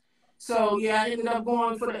Twins. So, I ended up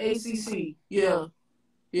going for the ACC. Yeah.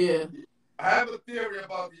 I have a theory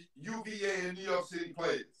about the UVA and New York City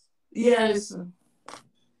players. Yes.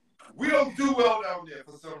 We don't do well down there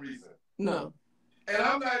for some reason. No. And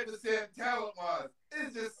I'm not even saying talent-wise.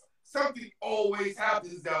 It's just something always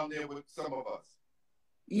happens down there with some of us.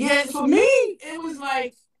 Yeah, for me, it was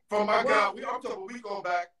like... From my guy, we go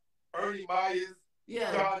back, Ernie Myers,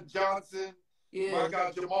 John Johnson, my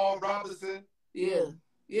guy Jamal Robinson. Yeah.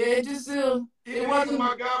 Yeah, it just it wasn't.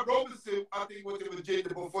 My guy Robertson, I think, went to Virginia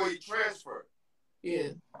before he transferred.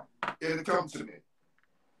 Yeah. It'll come to me.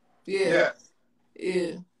 Yeah. Yes.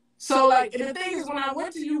 Yeah. So like, and the thing is, when I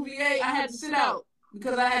went to UVA, I had to sit out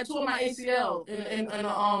because I had tore my ACL in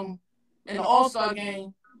the All-Star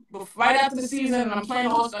game. But right after the season, and I'm playing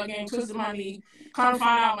the All-Star game, twisted my knee, kind of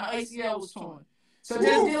find out my ACL was torn. So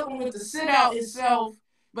just dealing with the sit out itself.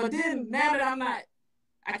 But then now that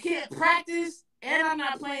I can't practice and I'm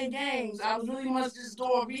not playing games. I was really much just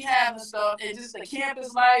doing rehab and stuff, and just the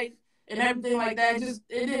campus life and everything like that. It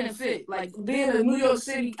didn't fit. Like being in New York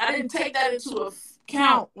City, I didn't take that into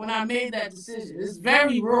account when I made that decision. It's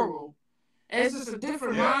very rural, and it's just a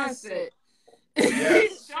different mindset.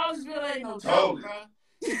 Yes. Charlottesville ain't no totally. Joke, bro.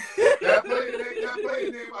 that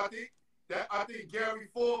player name, I think Gary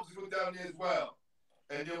Forbes went down there as well,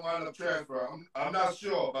 and then wound up transferring. I'm not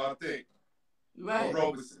sure, but I think right.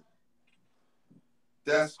 Robertson.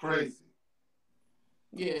 That's crazy.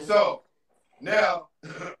 Yeah. So now,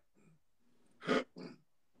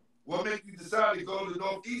 what made you decide to go to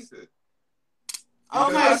Northeastern?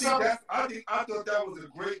 Because Okay, I thought that was a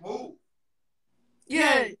great move.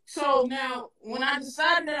 Yeah. So now, when I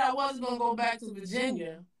decided that I wasn't gonna go back to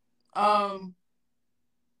Virginia,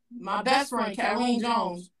 my best friend, Kathleen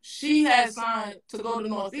Jones, she had signed to go to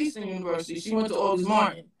Northeastern University. She went to August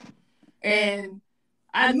Martin. And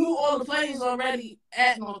I knew all the players already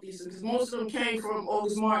at Northeastern because most of them came from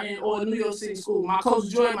August Martin or New York City school. My coach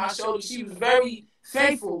Joy, my shoulder, she was very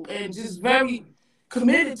faithful and just very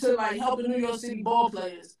committed to like helping New York City ball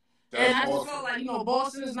players. And I just felt like,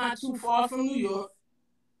 Boston is not too far from New York.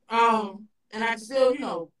 And I could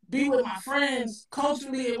still, be with my friends.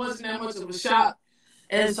 Culturally, it wasn't that much of a shock.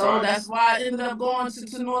 And so that's why I ended up going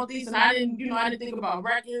to Northeast. And I didn't think about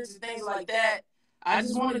records and things like that. I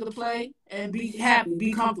just wanted to play and be happy,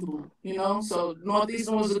 be comfortable, So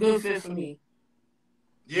Northeastern was a good fit for me.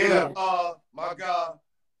 Yeah, my guy,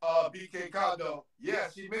 BK Kondo. Yeah,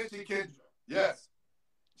 she mentioned Kendra. Yes.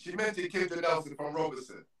 She mentioned Kendra Nelson from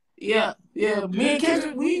Robertson. Yeah. Me and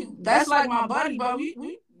Kendra, that's like my buddy, but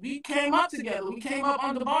we came up together. We came up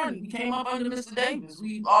under Barney. We came up under Mr. Davis.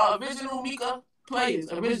 We are original Mika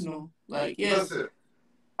players. Original. Like, yeah. Listen,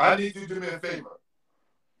 I need you to do me a favor.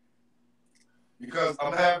 Because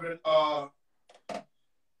I'm having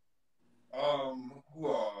who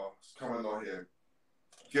is coming on here?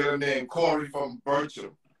 Get a name, Corey from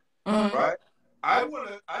Bircham. Right? I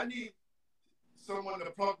need someone to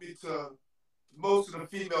plug me to most of the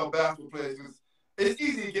female basketball players because it's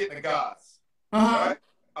easy to get in the guys. Right?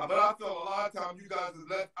 But I feel a lot of times you guys are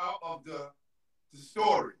left out of the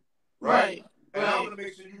story. Right? And I want to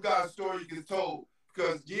make sure you guys' story gets told.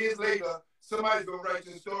 Because years later, somebody's gonna write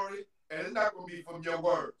your story. And it's not going to be from your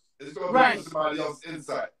words. It's going to be from somebody else's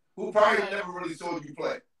insight who probably never really saw you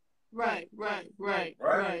play. Right?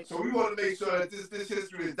 So we want to make sure that this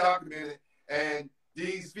history is documented and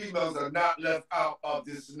these females are not left out of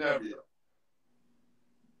this scenario.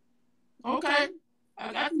 Okay.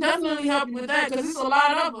 I can definitely help you with that because it's a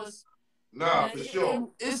lot of us. Nah, for sure.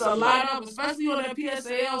 It's a lot of us, especially on that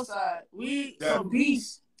PSAL side. Some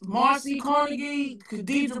beasts. Marcy Carnegie,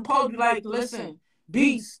 Khadijah Pope, like, listen,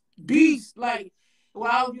 beasts. Like,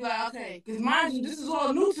 well, I would be like, okay, because mind you, this is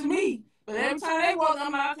all new to me. But every time they walk,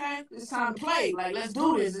 I'm like, okay, it's time to play. Like, let's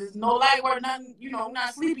do this. It's no light work, nothing,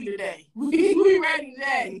 not sleepy today. We ready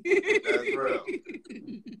today. That's real.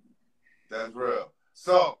 That's real.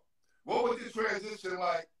 So, what was the transition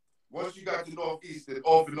like once you got to Northeastern,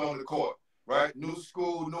 off and on the court, right? New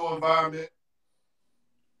school, new environment.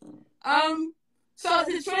 So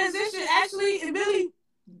the transition actually,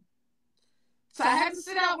 so I had to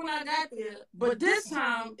sit out when I got there, but this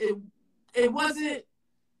time it wasn't.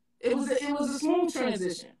 It was a smooth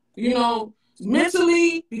transition.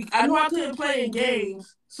 Mentally, I knew I couldn't play in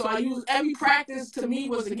games, so I used every practice to me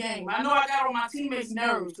was a game. I know I got on my teammates'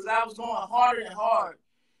 nerves because I was going harder and hard.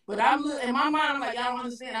 But in my mind, I'm like, y'all don't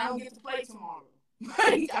understand. I don't get to play tomorrow.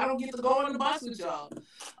 I don't get to go on the bus with y'all.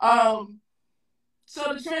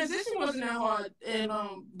 So the transition wasn't that hard, and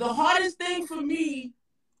the hardest thing for me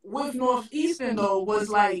with Northeastern though was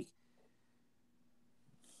like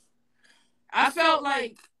I felt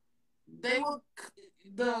like the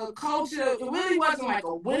culture. It really wasn't like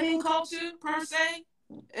a winning culture per se.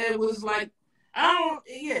 It was like So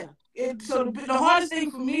the hardest thing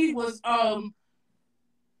for me was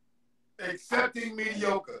accepting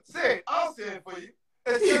mediocre. Say it. I'll say it for you.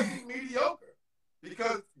 Accepting mediocre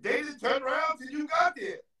because they didn't turn around till you got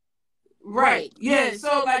there. Right. Yeah.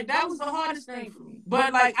 So like that was the hardest thing for me.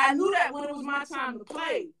 But like I knew that when it was my time to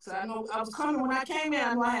play. So I know I was coming when I came in.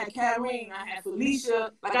 I knew I had Karine, I had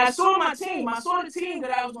Felicia. Like I saw my team. I saw the team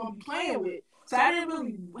that I was going to be playing with. So I didn't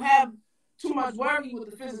really have too much worry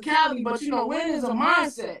with the physicality. But you know, winning is a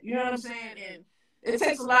mindset. You know what I'm saying? And it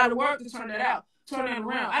takes a lot of work to turn that out. Turn that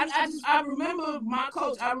around. I remember my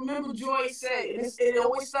coach. I remember Joy said, and it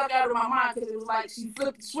always stuck out in my mind because it was like she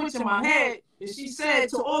flipped the switch in my head, and she said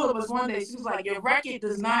to all of us one day, she was like, "Your record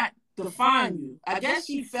does not define you." I guess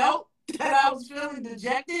she felt that I was feeling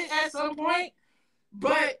dejected at some point,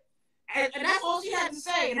 but and that's all she had to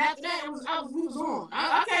say. And after that, we was on.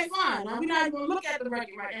 Okay, fine. Now, we're not even gonna look at the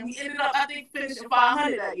record right, and we ended up, I think, finishing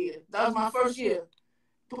 500 that year. That was my first year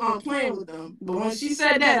playing with them. But when she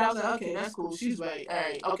said that, I was like, okay, that's cool. She's right. All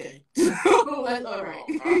right, okay. All right.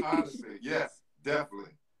 Honestly, yes,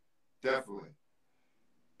 definitely.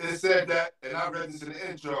 It said that, and I read this in the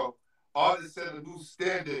intro, Artis set a new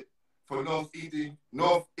standard for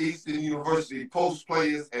Northeastern University post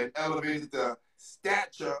players and elevated the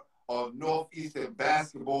stature of Northeastern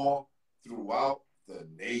basketball throughout the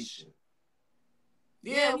nation.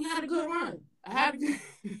 Yeah, we had a good run.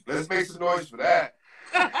 Let's make some noise for that.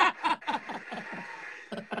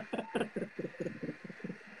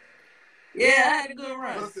 Yeah, I had a good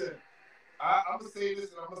run. Listen, I'm going to say this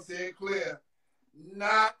and I'm going to say it clear.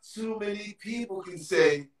 Not too many people can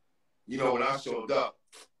say, you know, when I showed up,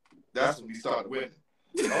 that's when we started winning.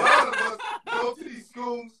 A lot of us go to these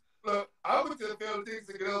schools. Look, I went to the Field of Things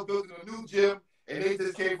and they was building a new gym, and they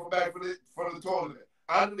just came from back for the tournament.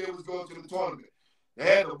 I knew they was going to the tournament. They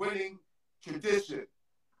had a winning tradition.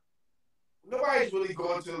 Nobody's really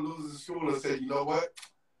going to a losing school and say, you know what?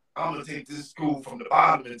 I'm going to take this school from the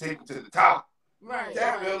bottom and take it to the top. Right.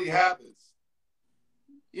 That really happens.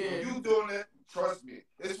 Yeah. When you doing that, trust me.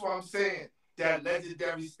 That's what I'm saying. That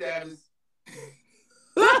legendary status.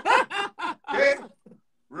 Okay?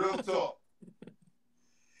 Real talk.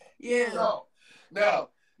 Yeah. So, now,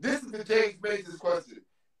 this is the James Mason's question.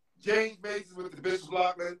 James Mason with the Bishop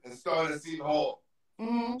Lockland and started at Seton Hall.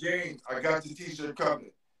 Mm-hmm. James, I got your t-shirt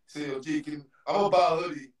coming. Say, I'm going to buy a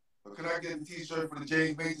hoodie, but can I get the t-shirt for the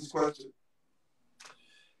James Mason's question?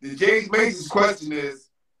 The James Mason's question is,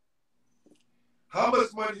 how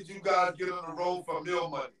much money did you guys get on the road from meal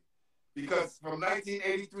money? Because from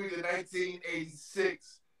 1983 to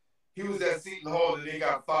 1986, he was at Seton Hall and they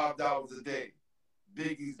got $5 a day.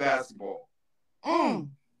 Big East basketball. No,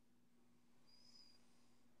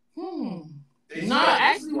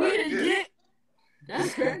 actually, we didn't get.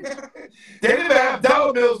 That's crazy. They didn't have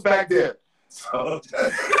dollar bills back there. So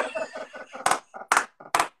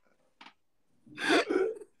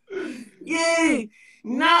yeah.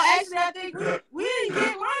 No, actually, I think we didn't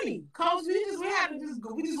get money. Coach, we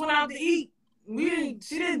just went out to eat.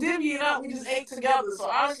 She didn't divvy it up. We just ate together. So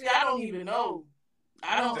honestly, I don't even know.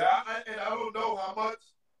 I don't know how much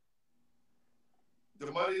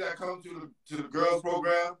the money that comes to the girls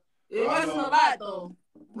program. It wasn't a lot though.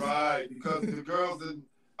 Right, because the girls didn't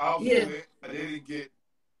outfit and they didn't get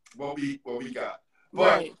what we got. But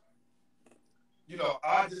right. You know,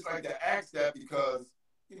 I just like to ask that because,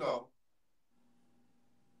 you know,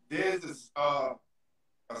 there's this a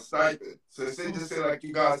stipend. So just say like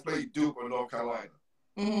you guys played Duke or North Carolina.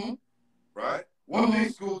 Mm-hmm. Right? What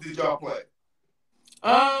big school did y'all play?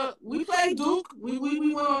 We played Duke. We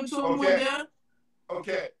went on tour with them.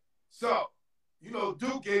 Okay. So, you know,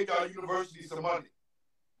 Duke gave y'all university some money.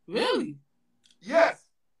 Really? Yes.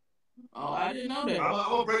 Oh, I didn't know that. I'm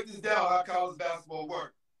gonna break this down how college basketball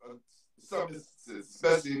works. Some instances,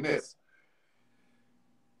 especially in this.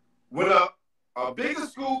 When a bigger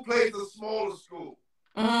school plays a smaller school,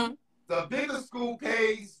 the bigger school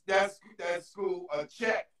pays that school a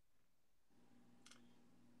check.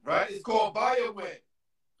 Right? It's called buy-a-win.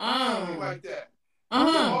 Something like that.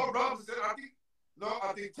 Paul Robinson, I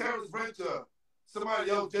think Terrence Rencher, somebody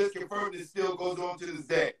else just confirmed it, still goes on to this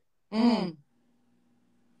day.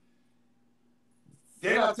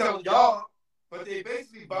 They're not telling y'all, but they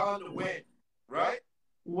basically bound to win, right?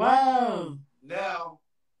 Wow. Now,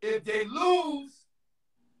 if they lose,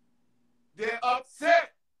 they're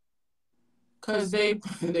upset. Because they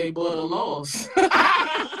bought a loss. You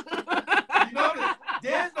notice,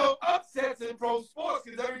 there's no upsets in pro sports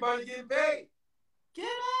because everybody getting paid. Get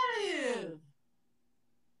out of here.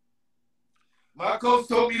 My coach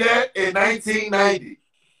told me that in 1990.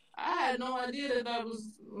 I had no idea that was...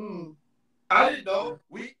 I didn't know.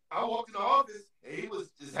 I walked in the office and he was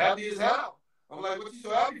just happy as hell. I'm like, what you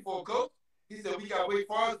so happy for, coach? He said, we got to wait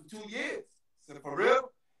for us for 2 years. I said, for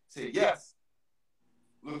real? He said, yes.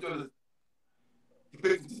 Looked at he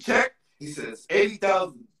picked up the check. He says,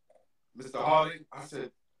 $80,000. Mr. Harding. I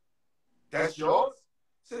said, that's yours?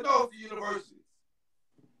 He said, no, it's the university.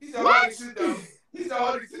 He said, Harding, sit down. He said,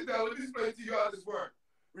 Harding, sit down. Let me explain to you how this works.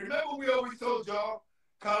 Remember we always told y'all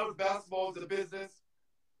college basketball is a business?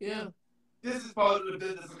 Yeah. This is part of the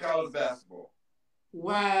business of college basketball.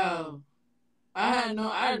 Wow. I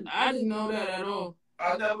didn't know that at all.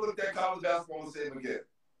 I never looked at college basketball the same again.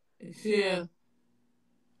 Yeah.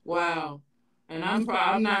 Wow. And I'm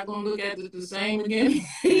not gonna look at it the same again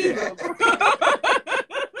either.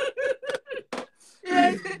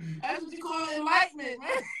 Yeah, that's what you call enlightenment,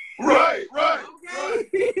 man. Right.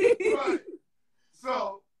 Okay. Right.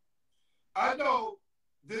 So I know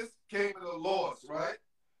this came in a loss, right?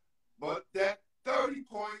 But that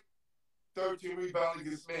 30-point, 13 rebounding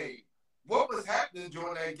gets made. What was happening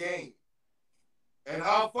during that game? And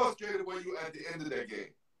how frustrated were you at the end of that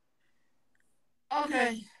game?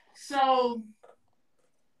 Okay, so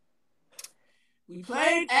we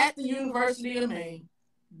played at the University of Maine.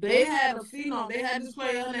 They had a phenom. They had this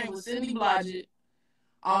player, her name was Cindy Blodgett.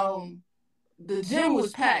 The gym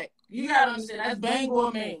was packed. You gotta understand, that's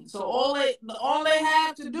Bangor, Maine. So all they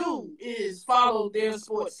have to do is follow their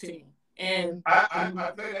sports team. And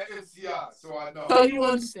I played at NCAA, so I know. So you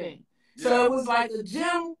understand. Yeah. So it was like a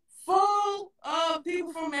gym full of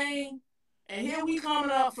people from Maine, and here we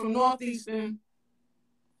coming up from Northeastern.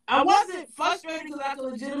 I wasn't frustrated because I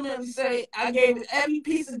could legitimately say I gave it every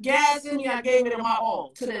piece of gas in me. I gave it my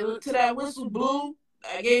all. To that whistle blew,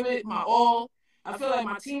 I gave it my all. I feel like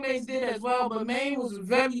my teammates did as well, but Maine was a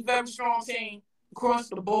very, very strong team across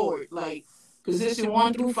the board, like position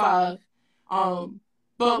 1 through 5.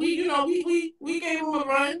 But we gave them a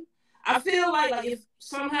run. I feel like if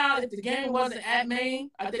the game wasn't at Maine,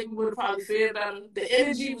 I think we would have probably fared better. The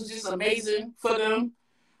energy was just amazing for them.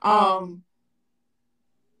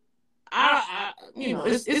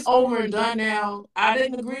 It's over and done now. I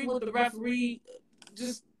didn't agree with the referee.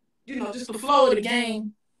 Just the flow of the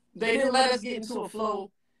game. They didn't let us get into a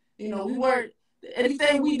flow. We weren't.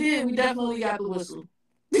 Anything we did, we definitely got the whistle.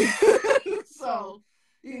 So,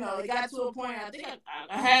 it got to a point. I think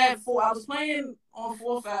I had 4. I was playing on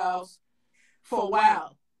 4 fouls for a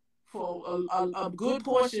while, for a good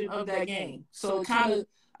portion of that game. So kind of,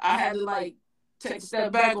 I had to take a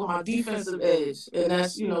step back on my defensive edge, and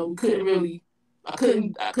that's I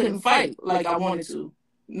couldn't fight like I wanted to.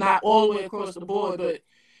 Not all the way across the board, but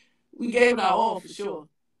we gave it our all for sure.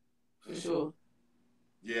 For sure.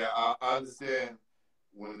 Yeah, I understand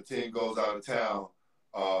when the team goes out of town,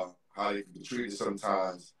 how they can be treated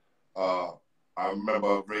sometimes. I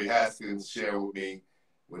remember Ray Haskins sharing with me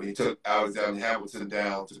when he took Alexander Hamilton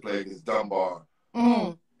down to play against Dunbar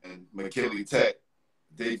and McKinley Tech.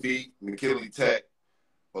 They beat McKinley Tech,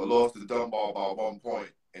 but lost to Dunbar by 1 point.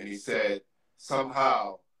 And he said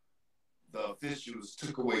somehow the officials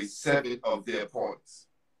took away 7 of their points.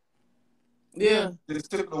 Yeah.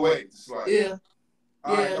 Just took it away. Just like, yeah.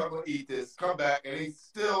 All right, I'm going to eat this. Come back. And they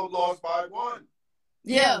still lost by 1.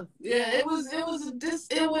 Yeah. It was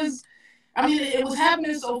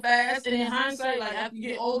happening so fast, and in hindsight, after you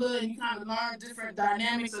get older and you kind of learn different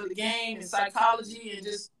dynamics of the game and psychology and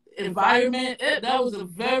just environment, that was a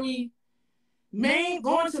very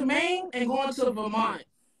going to Maine and going to Vermont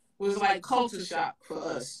was like culture shock for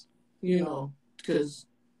us, because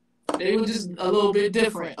they were just a little bit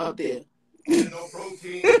different up there. Pro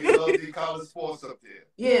teams, we love the college sports up there.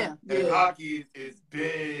 Yeah. And hockey is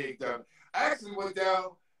big down. I actually went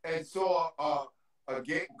down and saw a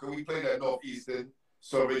game because we played at Northeastern.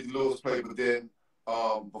 So Reggie Lewis played, but then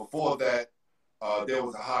before that, there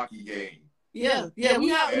was a hockey game. Yeah, we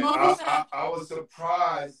have Northeastern. I was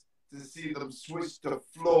surprised to see them switch the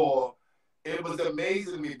floor. It was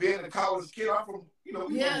amazing to me. Being a college kid, I'm from,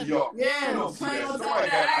 from New York. Yeah, playing on top of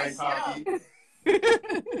that ice hockey.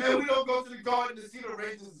 And we don't go to the Garden to see the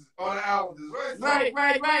Rangers on the Islanders, right? So,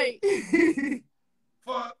 right.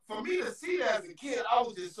 For me to see that as a kid, I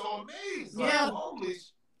was just so amazed. Holy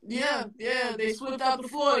Yeah, they switched out the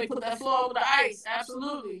floor. They put that floor over the ice.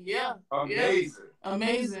 Absolutely, yeah.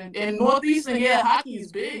 Amazing. And Northeastern, hockey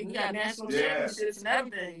is big. We got national championships and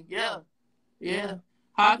everything. Yeah.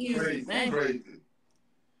 Hockey is the thing. Crazy.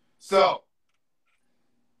 So,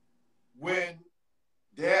 when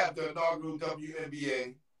they have the inaugural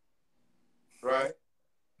WNBA, right?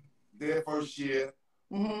 Their first year.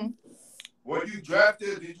 Mm-hmm. Were you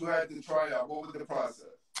drafted or did you have to try out? What was the process?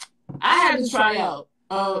 I had to try out.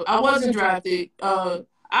 I wasn't drafted. I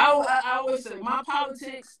always say my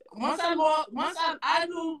politics. Once I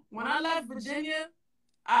knew when I left Virginia,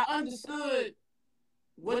 I understood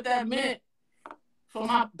what that meant for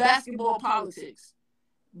my basketball politics.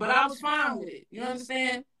 But I was fine with it. You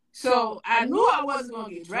understand? So I knew I wasn't going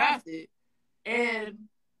to get drafted. And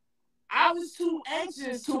I was too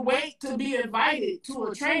anxious to wait to be invited to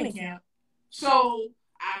a training camp. So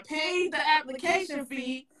I paid the application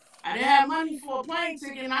fee. I didn't have money for a plane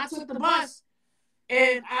ticket, and I took the bus.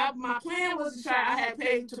 And my plan was to try. I had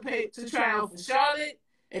paid to try out for Charlotte,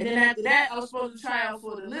 and then after that, I was supposed to try out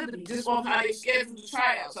for the Liberty, just on how they scheduled the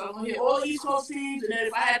tryouts. So I was gonna hit all the East Coast teams, and then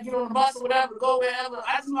if I had to get on the bus or whatever, go wherever,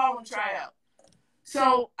 I just know I want to try out.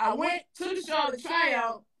 So I went to the Charlotte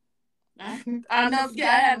tryout. I'll never forget.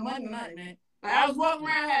 I had money tonight, man. Like, I was walking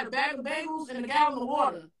around, had a bag of bagels and a gallon of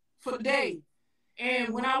water for the day.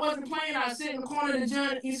 And when I wasn't playing, I would sit in the corner of the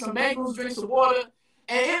gym, eat some bagels, drink some water.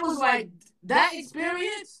 And it was like, that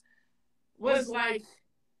experience was like,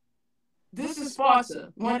 this is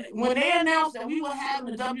Sparta. When they announced that we were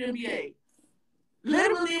having the WNBA,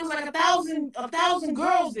 literally it was like a thousand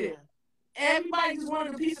girls there. Everybody just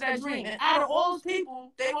wanted a piece of that dream. And out of all those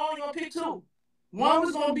people, they were only going to pick two. One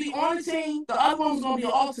was going to be on the team, the other one was going to be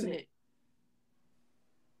an alternate.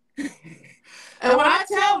 And when I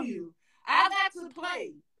tell you, I got to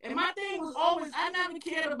play. And my thing was always, I never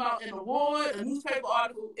cared about an award, a newspaper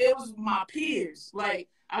article. It was my peers. Like,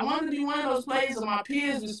 I wanted to be one of those players that my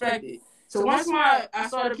peers respected. So once I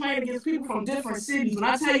started playing against people from different cities, when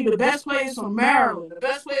I tell you the best players from Maryland, the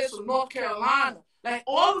best players from North Carolina, like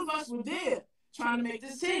all of us were there trying to make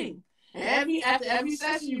this team. And after every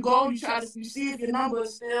session you go, you see if your number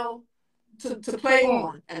is still to play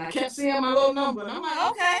on. And I kept seeing my little number, and I'm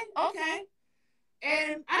like, okay.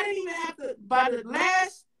 And I didn't even have to, by the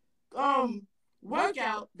last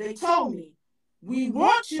workout, they told me, we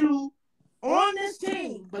want you on this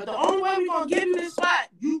team, but the only way we're going to give you this spot,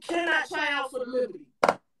 you cannot try out for the Liberty.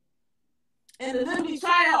 And the Liberty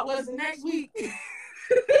tryout was the next week.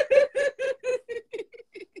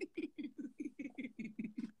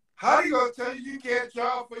 How are you going to tell you can't try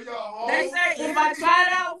out for your home? They say if I tried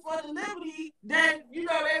out for the Liberty, then, they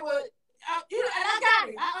would, and I got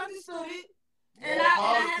it. I understood it. And I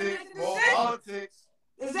had to make a decision. Politics.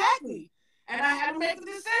 Exactly. And I had to make a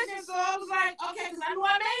decision, so I was like, okay, because I knew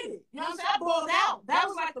I made it. You know what I'm saying? I balled out. That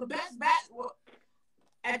was like the best basketball.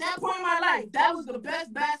 At that point in my life, that was the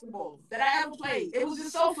best basketball that I ever played. It was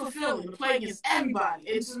just so fulfilling to play against everybody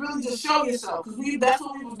and to really just show yourself, because that's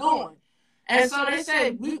what we was doing. And so they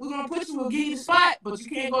said, we're going to put you, we'll give you the spot, but you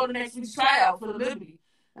can't go to next week's tryout for the Liberty.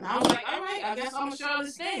 And I was like, all right, I guess I'm going to show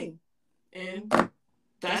this thing. And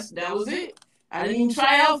that was it. I didn't even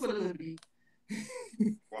try out for the Liberty.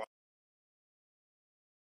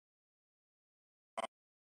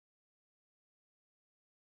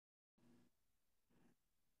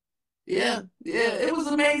 Yeah, it was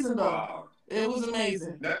amazing though. Wow. It was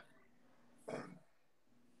amazing.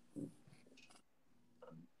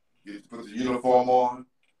 You get to put the uniform on.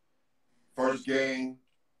 First game.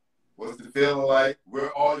 What's the feeling like?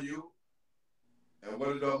 Where are you? And what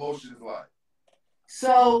are the emotions like?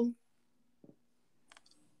 So,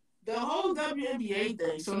 the whole WNBA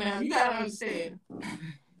thing. So now you gotta understand.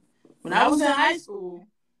 When I was in high school,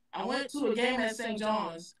 I went to a game at St.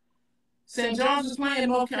 John's. St. John's was playing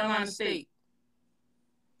North Carolina State.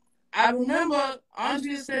 I remember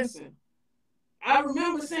Andrea Stinson. I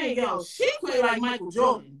remember saying, yo, she played like Michael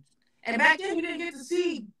Jordan. And back then, we didn't get to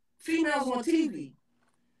see females on TV.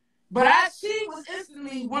 But she was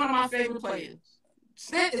instantly one of my favorite players.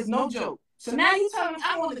 Stint is no joke. So now you telling me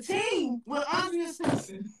I'm on the team with Andrea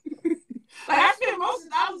Stinson. Like, I spent most of the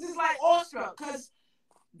time, I was just like awestruck, because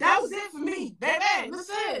that was it for me. Baby,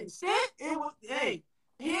 listen, Stint, it was, hey,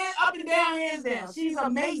 head up and down, hands down. She's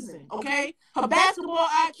amazing, okay? Her basketball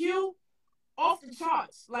IQ, off the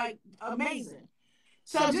charts, like, amazing.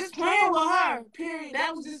 So just playing with her, period,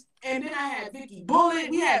 that was just, and then I had Vicky Bullitt,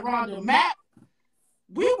 we had Rhonda Mapp.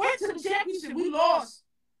 We went to the championship, we lost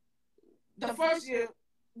the first year.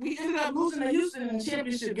 We ended up losing to Houston in the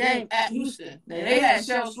championship game at Houston. They had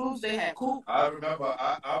Cheryl Swoops, they had Coop. I remember,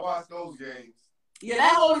 I watched those games. Yeah,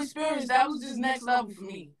 that whole experience, that was just next level for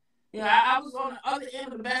me. I was on the other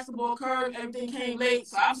end of the basketball curve. Everything came late,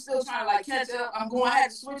 so I'm still trying to like catch up. I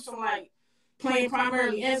had to switch from like playing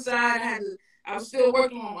primarily inside. I was still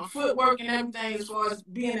working on my footwork and everything as far as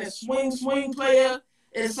being a swing player.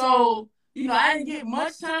 And so, I didn't get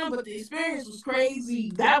much time, but the experience was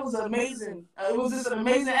crazy. That was amazing. It was just an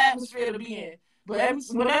amazing atmosphere to be in. But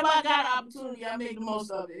whenever I got an opportunity, I made the most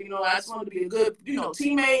of it. I just wanted to be a good,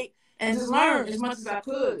 teammate and just learn as much as I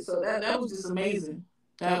could. So that was just amazing.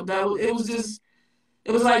 It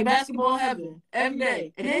was like basketball heaven every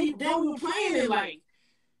day. And then we were playing it like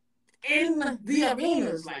in the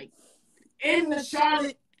arenas, like in the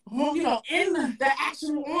Charlotte you know, in the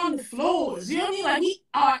actual on the floors. You know what I mean? Like we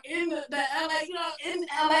are in the LA, you know, in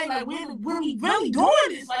LA, like we're really doing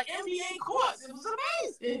this, like NBA courts. It was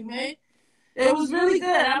amazing, man. It was really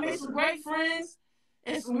good. I made some great friends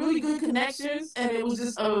and some really good connections, and it was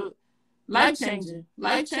just life changing.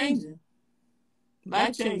 Tell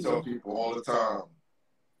people all the time,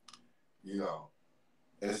 you know,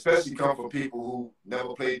 and especially come from people who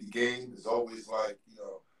never played the game. It's always like, you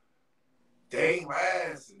know, they ain't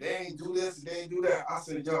last and they ain't do this and they ain't do that. I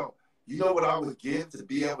said, yo, you know what I would give to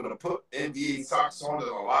be able to put NBA socks on in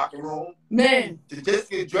a locker room? Man. To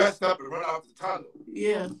just get dressed up and run out the tunnel.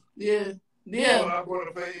 Yeah. Oh, I'm going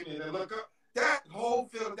to play and then look up. That whole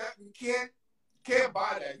feeling, that you can't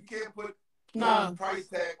buy that. You can't put no price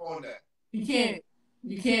tag on that. You can't.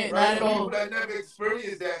 Right? Not at all. People that never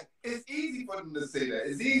experienced that, it's easy for them to say that.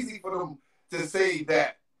 It's easy for them to say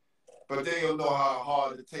that. But they don't know how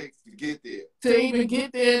hard it takes to get there. To even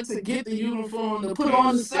get there, to get the uniform, to put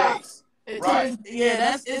on the socks. Right.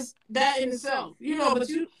 It's that in itself. You know, but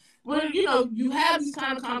you have these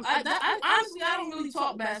kind of honestly, I don't really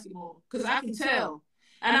talk basketball because I can tell.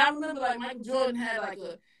 And I remember like Michael Jordan had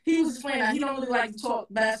he was explaining that he don't really like to talk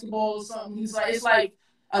basketball or something. He's like, it's like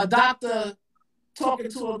a doctor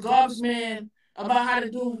talking to a garbage man about how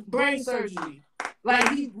to do brain surgery.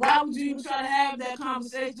 Like, why would you even try to have that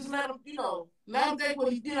conversation? Just let him think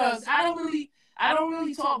what he, I don't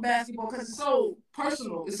really talk basketball because it's so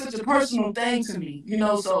personal. It's such a personal thing to me,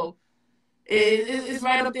 so it's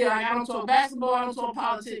right up there. Like, I don't talk basketball, I don't talk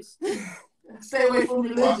politics. Stay away from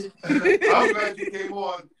religion. I'm glad you came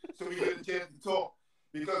on so we get a chance to talk.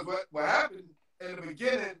 Because what happened in the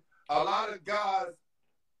beginning, a lot of guys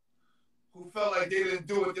who felt like they didn't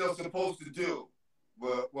do what they were supposed to do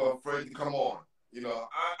were afraid to come on.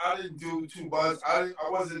 I didn't do too much. I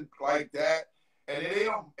wasn't like that. And they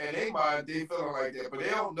don't, in their mind, they feeling like that. But they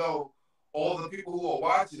don't know all the people who are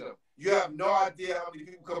watching them. You have no idea how many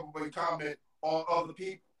people come up and comment on other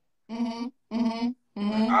people. I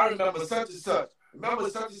remember such and such. Remember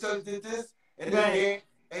such and such did this? And then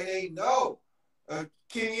they know.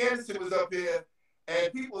 Kenny Anderson was up here,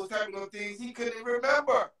 and people was typing on things he couldn't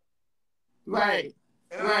remember. Right.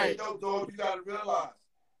 And I said, yo, dog, you got to realize,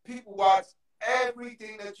 people watch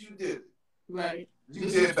everything that you did. Right. You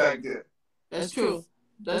did back then. That's true.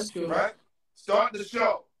 Right? Starting the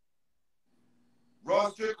show.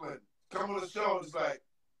 Ross Strickland come on the show and it's like,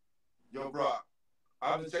 yo, bro,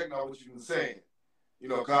 I've been checking out what you've been saying.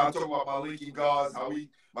 Because I talk about my linking guards,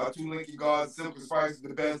 my two linking guards, Silk and Spice, the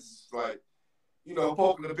best, like,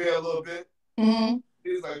 poking the bear a little bit. Mm-hmm.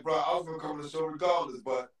 He's like, bro, I was going to come on the show regardless,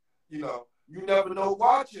 but, you never know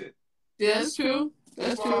watching. Yeah, that's true.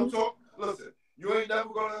 That's true. Listen, you ain't never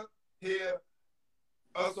going to hear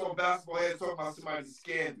us on basketball head talking about somebody's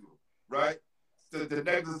scandal, right? The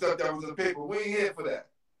negative stuff that was in the paper. We ain't here for that.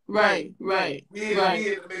 Right. We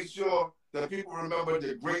here to make sure that people remember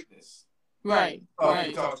the greatness. Right. Of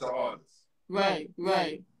Katasha artists. Right.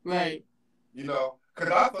 Because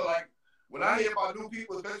I feel like when I hear about new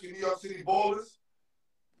people, especially New York City ballers,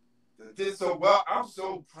 that did so well, I'm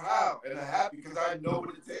so proud and happy because I know what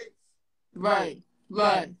it takes. Right.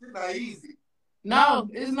 It's not easy. No,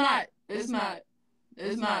 it's not. It's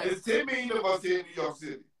It's 10 million of us here in New York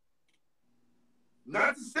City.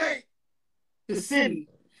 Not the state. The city.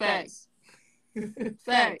 Facts.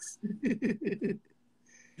 Facts. You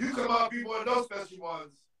come out, people in those special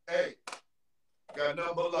ones, hey, got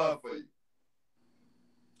nothing but love for you.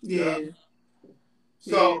 Yeah.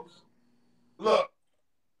 So, look,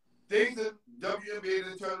 things in WNBA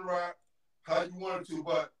didn't turn around how you wanted to,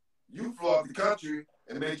 but you flew out the country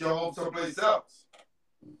and made your home someplace else.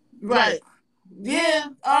 Right. Yeah.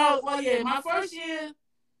 My first year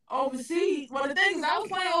overseas. Well, the thing is, I was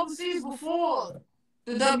playing overseas before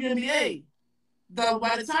the WNBA.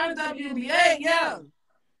 By the time the WNBA, yeah.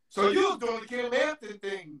 So you was doing the Kim Hampton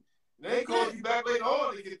thing. They called you back later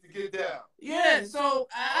on to get down. Yeah, so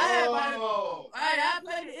I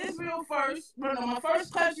played in Israel first. But no, the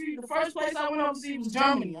first place I went overseas was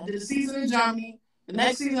Germany. I did a season in Germany. The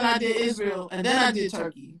next season I did Israel, and then I did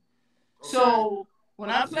Turkey. Okay. So when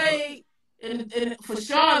I played for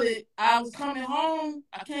Charlotte, I was coming home.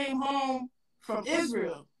 I came home from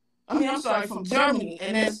Israel. From Germany,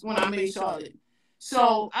 and that's when I made Charlotte.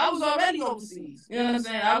 So I was already overseas. You know what I'm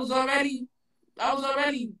saying? I was already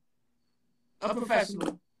a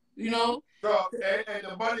professional. So, and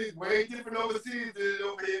the money is way different overseas than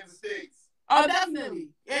over here in the States. Oh, definitely.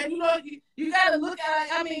 And you got to look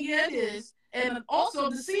at it. It is. And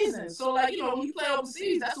also the season. So, when you play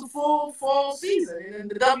overseas, that's a full fall season. And in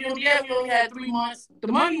the WNBA, we only had 3 months.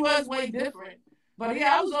 The money was way different. But,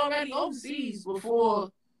 yeah, I was already overseas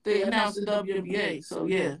before they announced the WNBA. So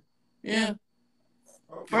yeah. Okay.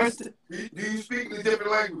 First, do you speak the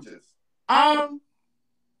different languages?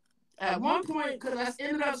 At one point, because I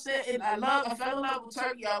ended up saying I fell in love with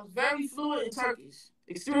Turkey. I was very fluent in Turkish,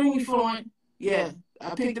 extremely fluent. Yeah,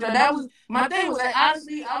 I picked it up. That was my thing. Was like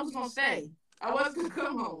honestly, I was gonna stay. I wasn't gonna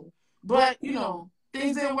come home, but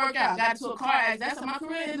things didn't work out. I got into a car accident. That's how my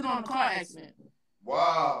career ended, on a car accident.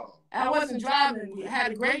 Wow. I wasn't driving. We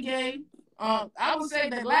had a great game. I would say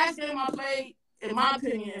the last game I played, in my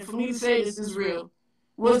opinion, and for me to say this is real,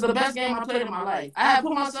 was the best game I played in my life. I had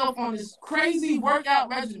put myself on this crazy workout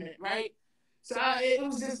regimen, right? So it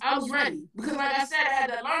was just, I was ready. Because like I said, I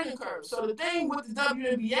had that learning curve. So the thing with the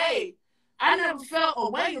WNBA, I never felt a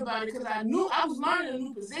way about it because I knew I was learning a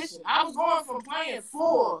new position. I was going from playing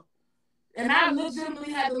 4, and I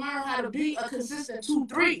legitimately had to learn how to be a consistent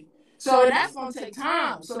 2-3. So that's going to take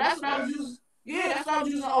time. So that's what I was using. Yeah, that's what I was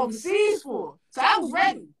using overseas for. So I was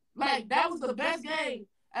ready. Like, that was the best game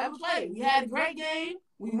I ever played. We had a great game.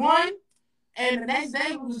 We won. And the next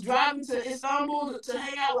day, we was driving to Istanbul to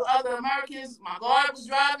hang out with other Americans. My guard was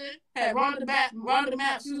driving. Had Rhonda the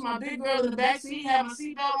map. She was my big girl in the back seat. Had my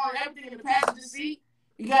seatbelt on and everything in the passenger seat.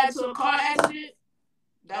 We got into a car accident.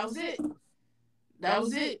 That was it. That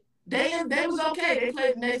was it. They was okay. They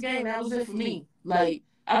played the next game. That was it for me. Like,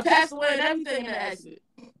 I passed away and everything in the accident.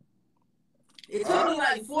 It took me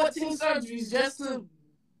like 14 surgeries just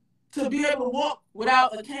to be able to walk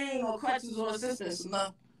without a cane or crutches or assistance.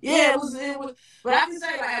 No. Yeah, it was. But I can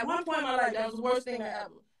say, like, at one point in my life, that was the worst thing that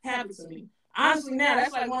ever happened to me. Honestly, now,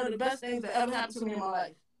 that's like one of the best things that ever happened to me in my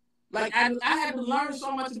life. Like, I had to learn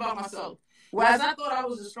so much about myself. Whereas I thought I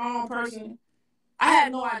was a strong person, I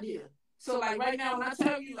had no idea. So, like, right now, when I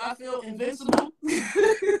tell you I feel invincible,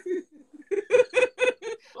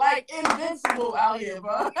 like, invincible out here,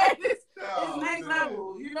 bro. It's next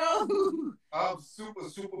level, I'm super,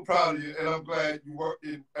 super proud of you, and I'm glad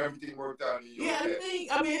everything worked out in your head.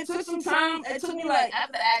 I mean, it took some time. It took me, like,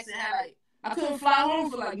 after the accident, I couldn't fly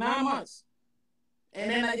home for, like, 9 months.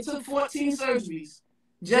 And then it took 14 surgeries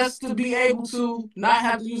just to be able to not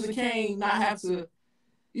have to use a cane, not have to,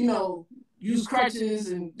 use crutches.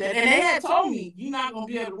 And they had told me, you're not going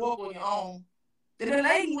to be able to walk on your own. And the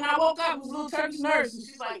lady, when I woke up, was a little Turkish nurse, and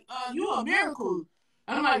she's like, you a miracle.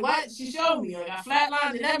 And I'm like, what? She showed me. Like, I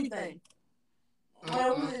flatlined and everything.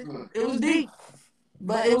 It was deep.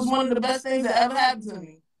 But it was one of the best things that ever happened to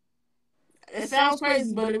me. It sounds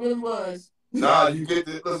crazy, but it really was. Nah, you get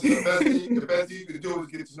to listen. The best thing you can do is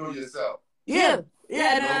get to know yourself. Yeah.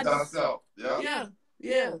 Know thyself. Yeah.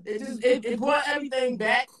 It brought everything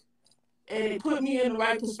back, and it put me in the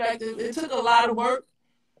right perspective. It took a lot of work,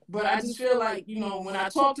 but I just feel like, when I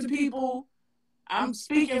talk to people, I'm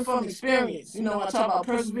speaking from experience. I talk about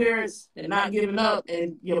perseverance and not giving up,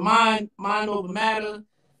 and your mind over matter,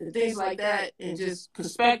 and things like that, and just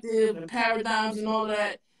perspective and paradigms and all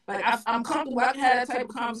that. Like, I'm comfortable. I can have that type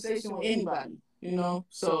of conversation with anybody,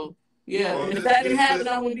 So, yeah. Well, and if that didn't happen,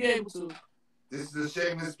 I wouldn't be able to. This is a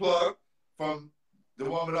shameless plug from the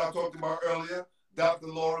woman I talked about earlier, Dr.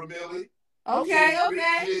 Laura Millie. Okay.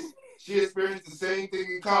 She experienced the same thing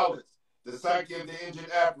in college, the psyche of the injured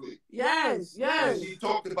athlete. Yes. And she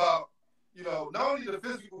talked about, not only the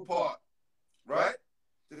physical part, right?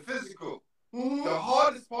 The physical. Mm-hmm. The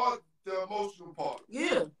hardest part, the emotional part.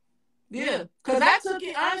 Yeah. Because I took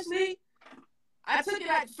it, honestly,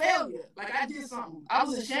 like failure. Like, I did something. I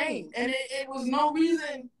was ashamed. And it was no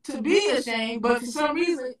reason to be ashamed, but for some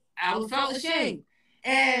reason, I felt ashamed.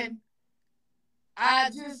 And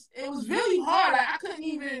it was really hard. Like, I couldn't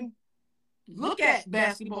even look at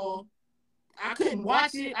basketball. I couldn't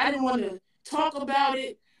watch it. I didn't want to talk about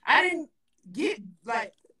it. I didn't get,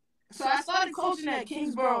 so I started coaching at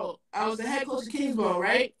Kingsborough. I was the head coach at Kingsborough,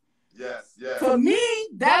 right? Yes. For me,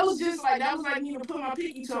 that was like me to put my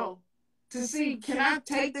pinky toe to see, can I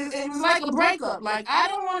take this? It was like a breakup. Like, I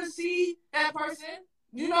don't want to see that person.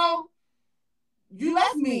 You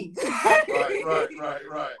left me.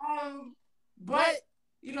 Right. But,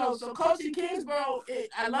 so coaching Kingsborough,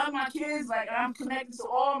 I love my kids. Like, I'm connected to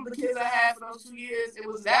all of the kids I had for those 2 years.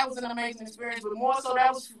 That was an amazing experience. But more so,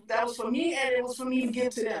 that was for me, and it was for me to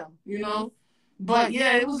give to them, But,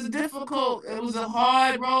 yeah, it was a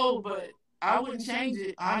hard road, but I wouldn't change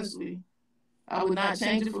it, honestly. I would not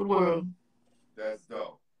change it for the world. That's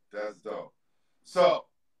dope. So,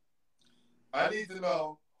 I need to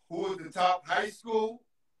know who is the top high school,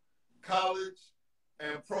 college,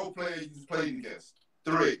 and pro players you played against.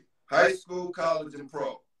 3. High school, college, and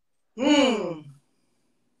pro.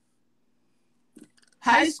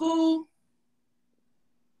 High school.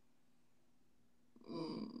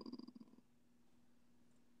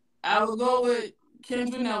 I would go with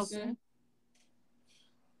Kendra Nelson.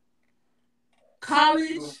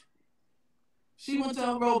 College, she went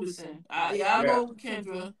to Robeson. I'll go with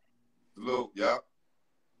Kendra. Luke, yeah.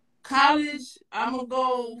 College, I'm going to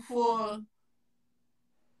go for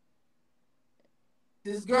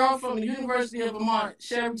this girl from the University of Vermont,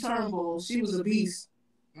 Sherry Turnbull. She was a beast.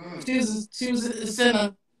 She was a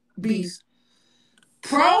center beast.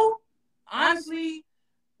 Pro, honestly,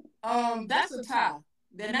 that's a tie.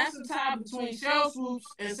 Then that's a tie between Cheryl Swoops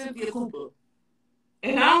and Cynthia Cooper.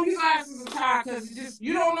 And I don't use that as a tie because just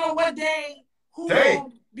you don't know what day who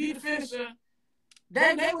will be the finisher.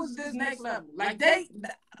 They was this next level. Like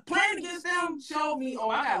playing against them showed me, oh,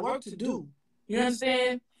 I got work to do. You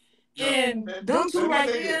understand? And them two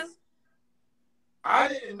right there. I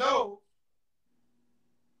didn't know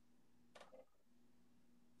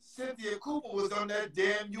Cynthia Cooper was on that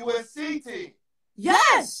damn USC team.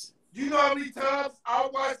 Yes. You know how many times I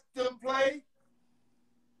watched them play?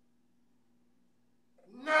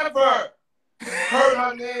 Never heard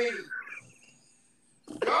her name.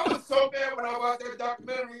 I was so mad when I watched that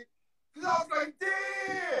documentary because I was like,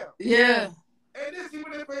 damn. Yeah. And this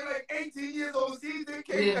even they played like 18 years overseas, they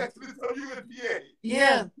came back to the WNBA.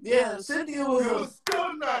 Yeah, yeah. Cynthia was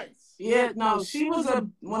still nice. Yeah, no, she was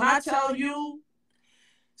when I tell you,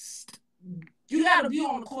 you gotta be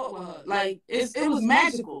on the court with her. Like it was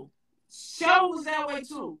magical. Cheryl was that way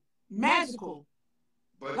too. Magical.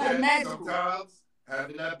 But like magical. Sometimes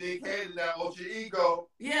having that big head and that ultra ego.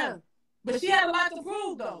 Yeah. But she had a lot to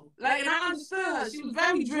prove though. Like, and I understood her. She was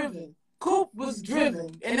very driven. Coop was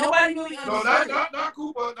driven. And nobody really understood. No, not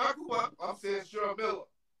Cooper. Not Cooper. I'm saying Cheryl Miller.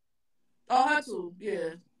 Oh, her too.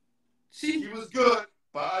 Yeah. She was good,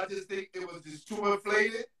 but I just think it was just too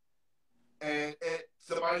inflated. And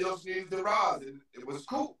somebody else needed to rise. And it was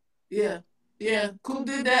Coop. Yeah. Yeah. Coop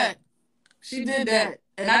did that. She did that.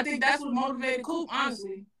 And I think that's what motivated Coop,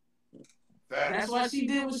 honestly. That's why she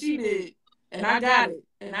did what she did. And I got it.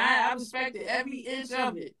 And I respected every inch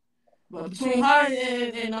of it. But between her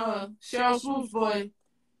and Cheryl Swoops, boy,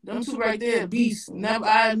 them two right there, beasts. I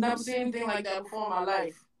have never seen anything like that before in my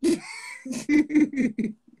life.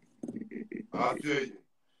 I feel you.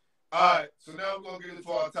 All right, so now we're going to get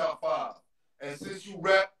into our top 5. And since you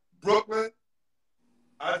rep Brooklyn,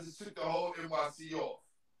 I just took the whole NYC off.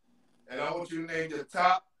 And I want you to name your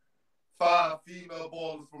top 5 female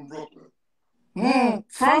ballers from Brooklyn.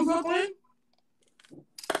 From Brooklyn?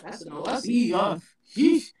 That's easy off.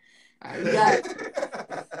 I got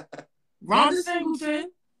Rhonda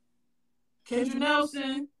Singleton, Kendra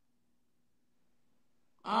Nelson,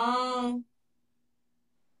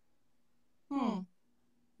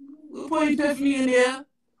 we'll put Epiphany in there.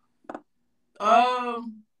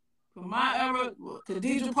 From my era,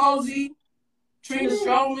 Khadijah Posey, Trina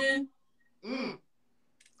Strowman.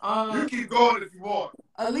 You keep going if you want.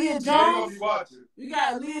 Aaliyah Jones. We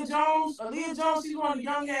got Aaliyah Jones. Aaliyah Jones, she's one of the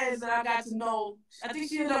young heads that I got to know. I think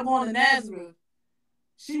she ended up going to Nazareth.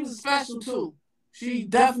 She was special too. She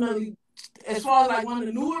definitely, as far as like one of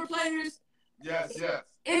the newer players. Yes.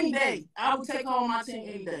 Any day. I would take her on my team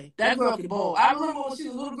any day. That girl could ball. I remember when she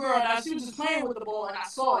was a little girl, she was just playing with the ball and I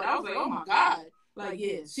saw it. I was like, oh my God. Like,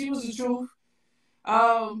 yeah, she was the truth.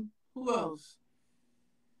 Who else?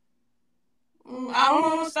 I don't know. I'm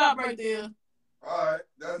going to stop right there. All right,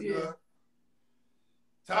 that's good.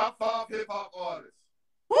 Top 5 hip-hop artists.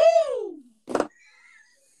 Woo!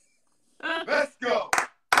 Let's go.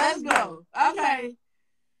 Let's go. Okay.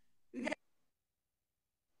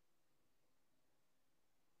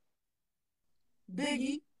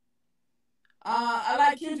 Biggie. I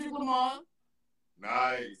like Kendrick Lamar.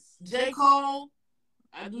 Nice. J. Cole.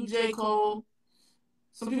 I do J. Cole.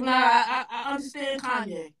 Some people now, I understand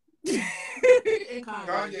Kanye.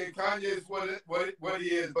 Kanye is what he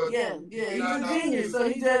is, but yeah, he's a genius. So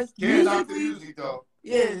he just can't knock the music though.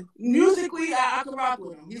 Yeah, musically, I can rock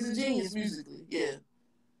with him. He's a genius musically.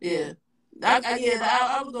 Yeah.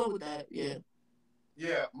 I would go with that. Yeah.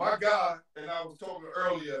 Yeah, my guy, and I was talking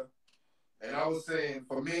earlier, and I was saying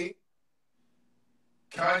for me,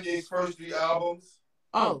 Kanye's first 3 albums,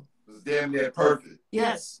 was damn near perfect.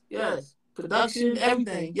 Yes. Production,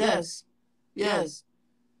 everything. Yes.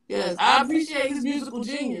 I appreciate his musical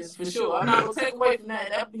genius for sure. I'm not gonna take away from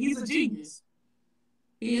that. He's a genius.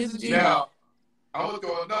 He is a genius. Now, I'm gonna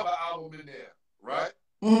throw another album in there, right?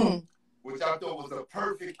 Which I thought was a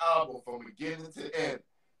perfect album from beginning to end.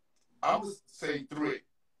 I'm gonna say 3.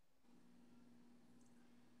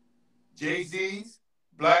 Jay-Z's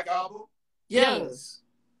Black Album. Yes.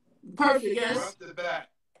 Perfect. Yes. Front to back.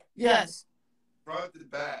 Yes. Front to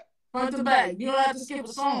back. Front to back. You don't have to skip a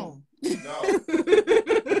song. No.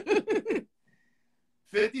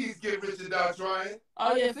 50's get rich and die trying.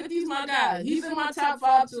 Oh yeah, 50's my guy. He's in my top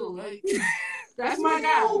 5 too. Like, that's my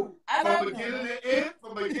guy. I love From beginning to end.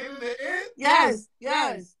 From beginning to end. Yes,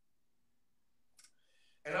 yes.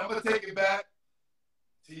 And I'm gonna take it back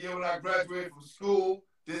to the year when I graduated from school.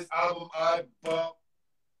 This album I bumped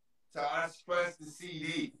till I scratched the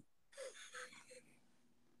CD.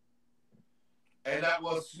 And that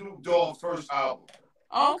was Snoop Dogg's first album.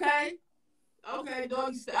 Okay. Okay,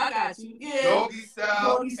 Doggy Style. I got you. Yeah. Doggy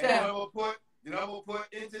Style. Doggy Style. And then I'm gonna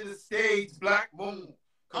put Into the Stage Black Moon.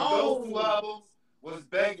 Because those 2 albums was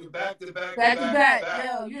banging back to back. Back to back.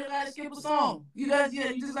 Yeah, you ain't gotta skip a song. You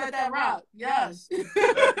just let that rock. Yes. Let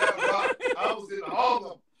that rock. I was in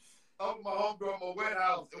Harlem. Up in my homegirl, my wet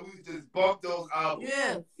house, and we just bumped those albums.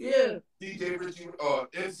 Yeah, yeah. DJ Richie,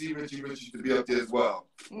 MC Richie used to be up there as well.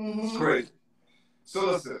 Mm-hmm. It's crazy. So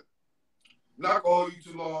listen, not gonna hold you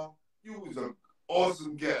too long. You was an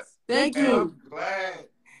awesome guest. Thank and you. I'm glad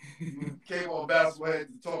you came on Basketball Head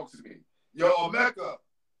to talk to me. Yo, Omeka,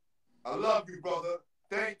 I love you, brother.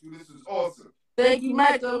 Thank you. This was awesome. Thank you,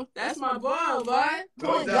 Michael. That's my boy, boy.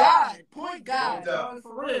 Point guard. Point guard. No,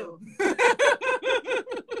 for real.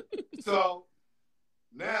 So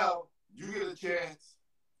now you get a chance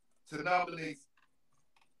to nominate.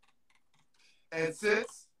 And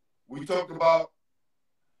since we talked about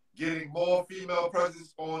getting more female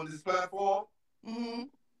presence on this platform, mm-hmm.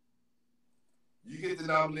 you get to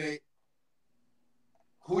nominate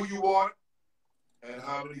who you want and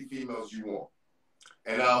how many females you want.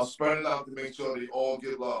 And I'll spread it out to make sure they all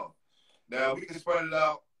get love. Now, we can spread it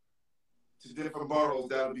out to different boroughs.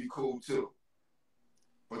 That'll be cool, too.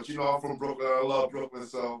 But, you know, I'm from Brooklyn. I love Brooklyn,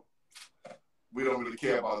 so we don't really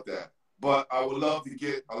care about that. But I would love to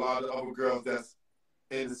get a lot of other girls that's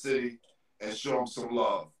in the city and show them some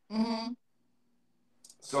love. Mm-hmm.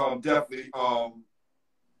 So I'm definitely, oh,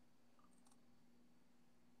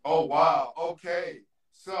 wow, okay.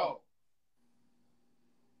 So,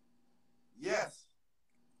 yes.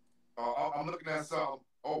 I'm looking at something.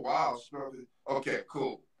 Oh, wow. Okay,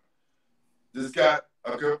 cool. Just got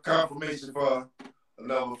a confirmation for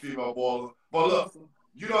another female baller. But look,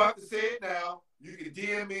 you don't have to say it now. You can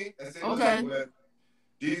DM me and say, okay,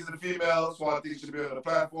 these are the females who I think should be on the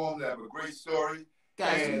platform. They have a great story.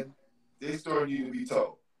 And their story needs to be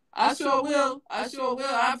told. I sure will.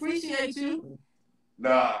 I appreciate you.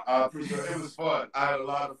 Nah, I appreciate it. It was fun. I had a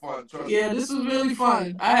lot of fun. Trust me. Yeah, this was really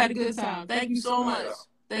fun. I had a good time. Thank you so much.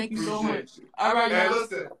 Thank you so much. All right, hey, now.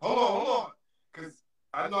 Listen, hold on. Because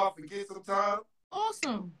I know I forget sometimes.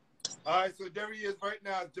 Awesome. All right, so there he is right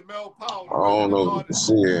now, Jamel Powell. I don't know if you can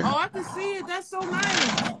see it. Oh, I can see it. That's so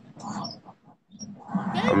nice.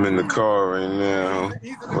 I'm in the car right now,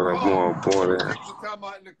 but I'm going for it.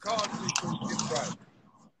 In the car to get right.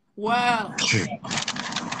 Wow.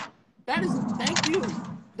 That is, thank you.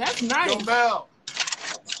 That's nice. Yo, Mel.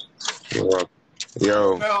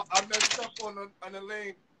 Yo. Mel, I messed up on the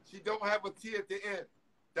lane. She don't have a T at the end.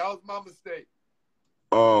 That was my mistake.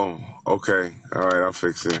 Oh, okay. All right, I'll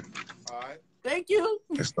fix it. All right. Thank you.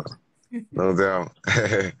 No doubt.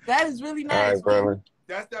 That is really nice. All right, brother.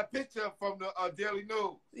 That's that picture from the Daily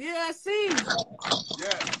News. Yeah, I see.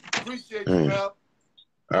 Yeah. Appreciate you, Mel.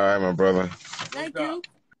 All right, my brother. Thank you.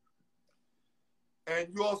 And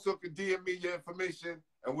you also can DM me your information,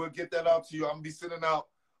 and we'll get that out to you. I'm going to be sending out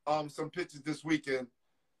some pictures this weekend.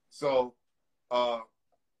 So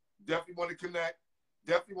definitely want to connect.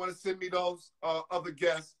 Definitely want to send me those other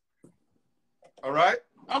guests. All right?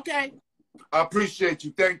 Okay. I appreciate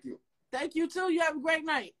you. Thank you. Thank you, too. You have a great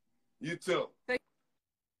night. You, too.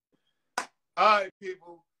 All right,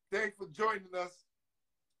 people. Thanks for joining us.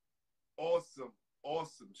 Awesome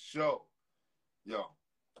show. Yo,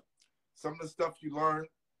 some of the stuff you learn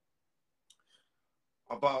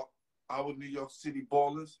about our New York City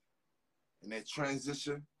ballers and their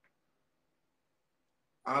transition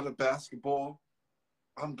out of basketball,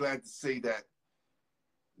 I'm glad to say that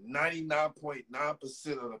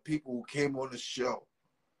 99.9% of the people who came on the show,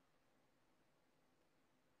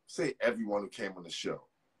 say everyone who came on the show,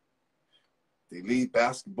 they leave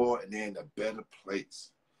basketball and they're in a better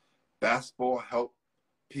place. Basketball helped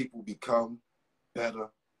people become better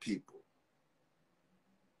people.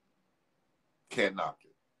 Can't knock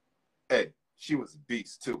it. Hey, she was a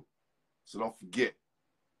beast too. So don't forget,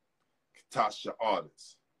 Katasha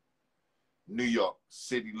Artis, New York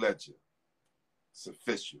City legend. It's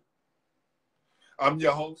official. I'm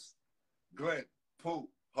your host, Glenn Pooh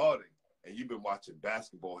Harding, and you've been watching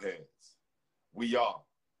Basketball Heads. We are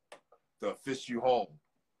the official home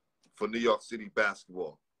for New York City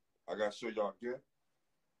basketball. I got to show y'all again.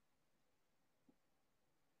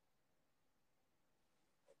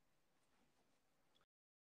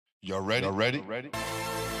 Y'all ready? Y'all ready?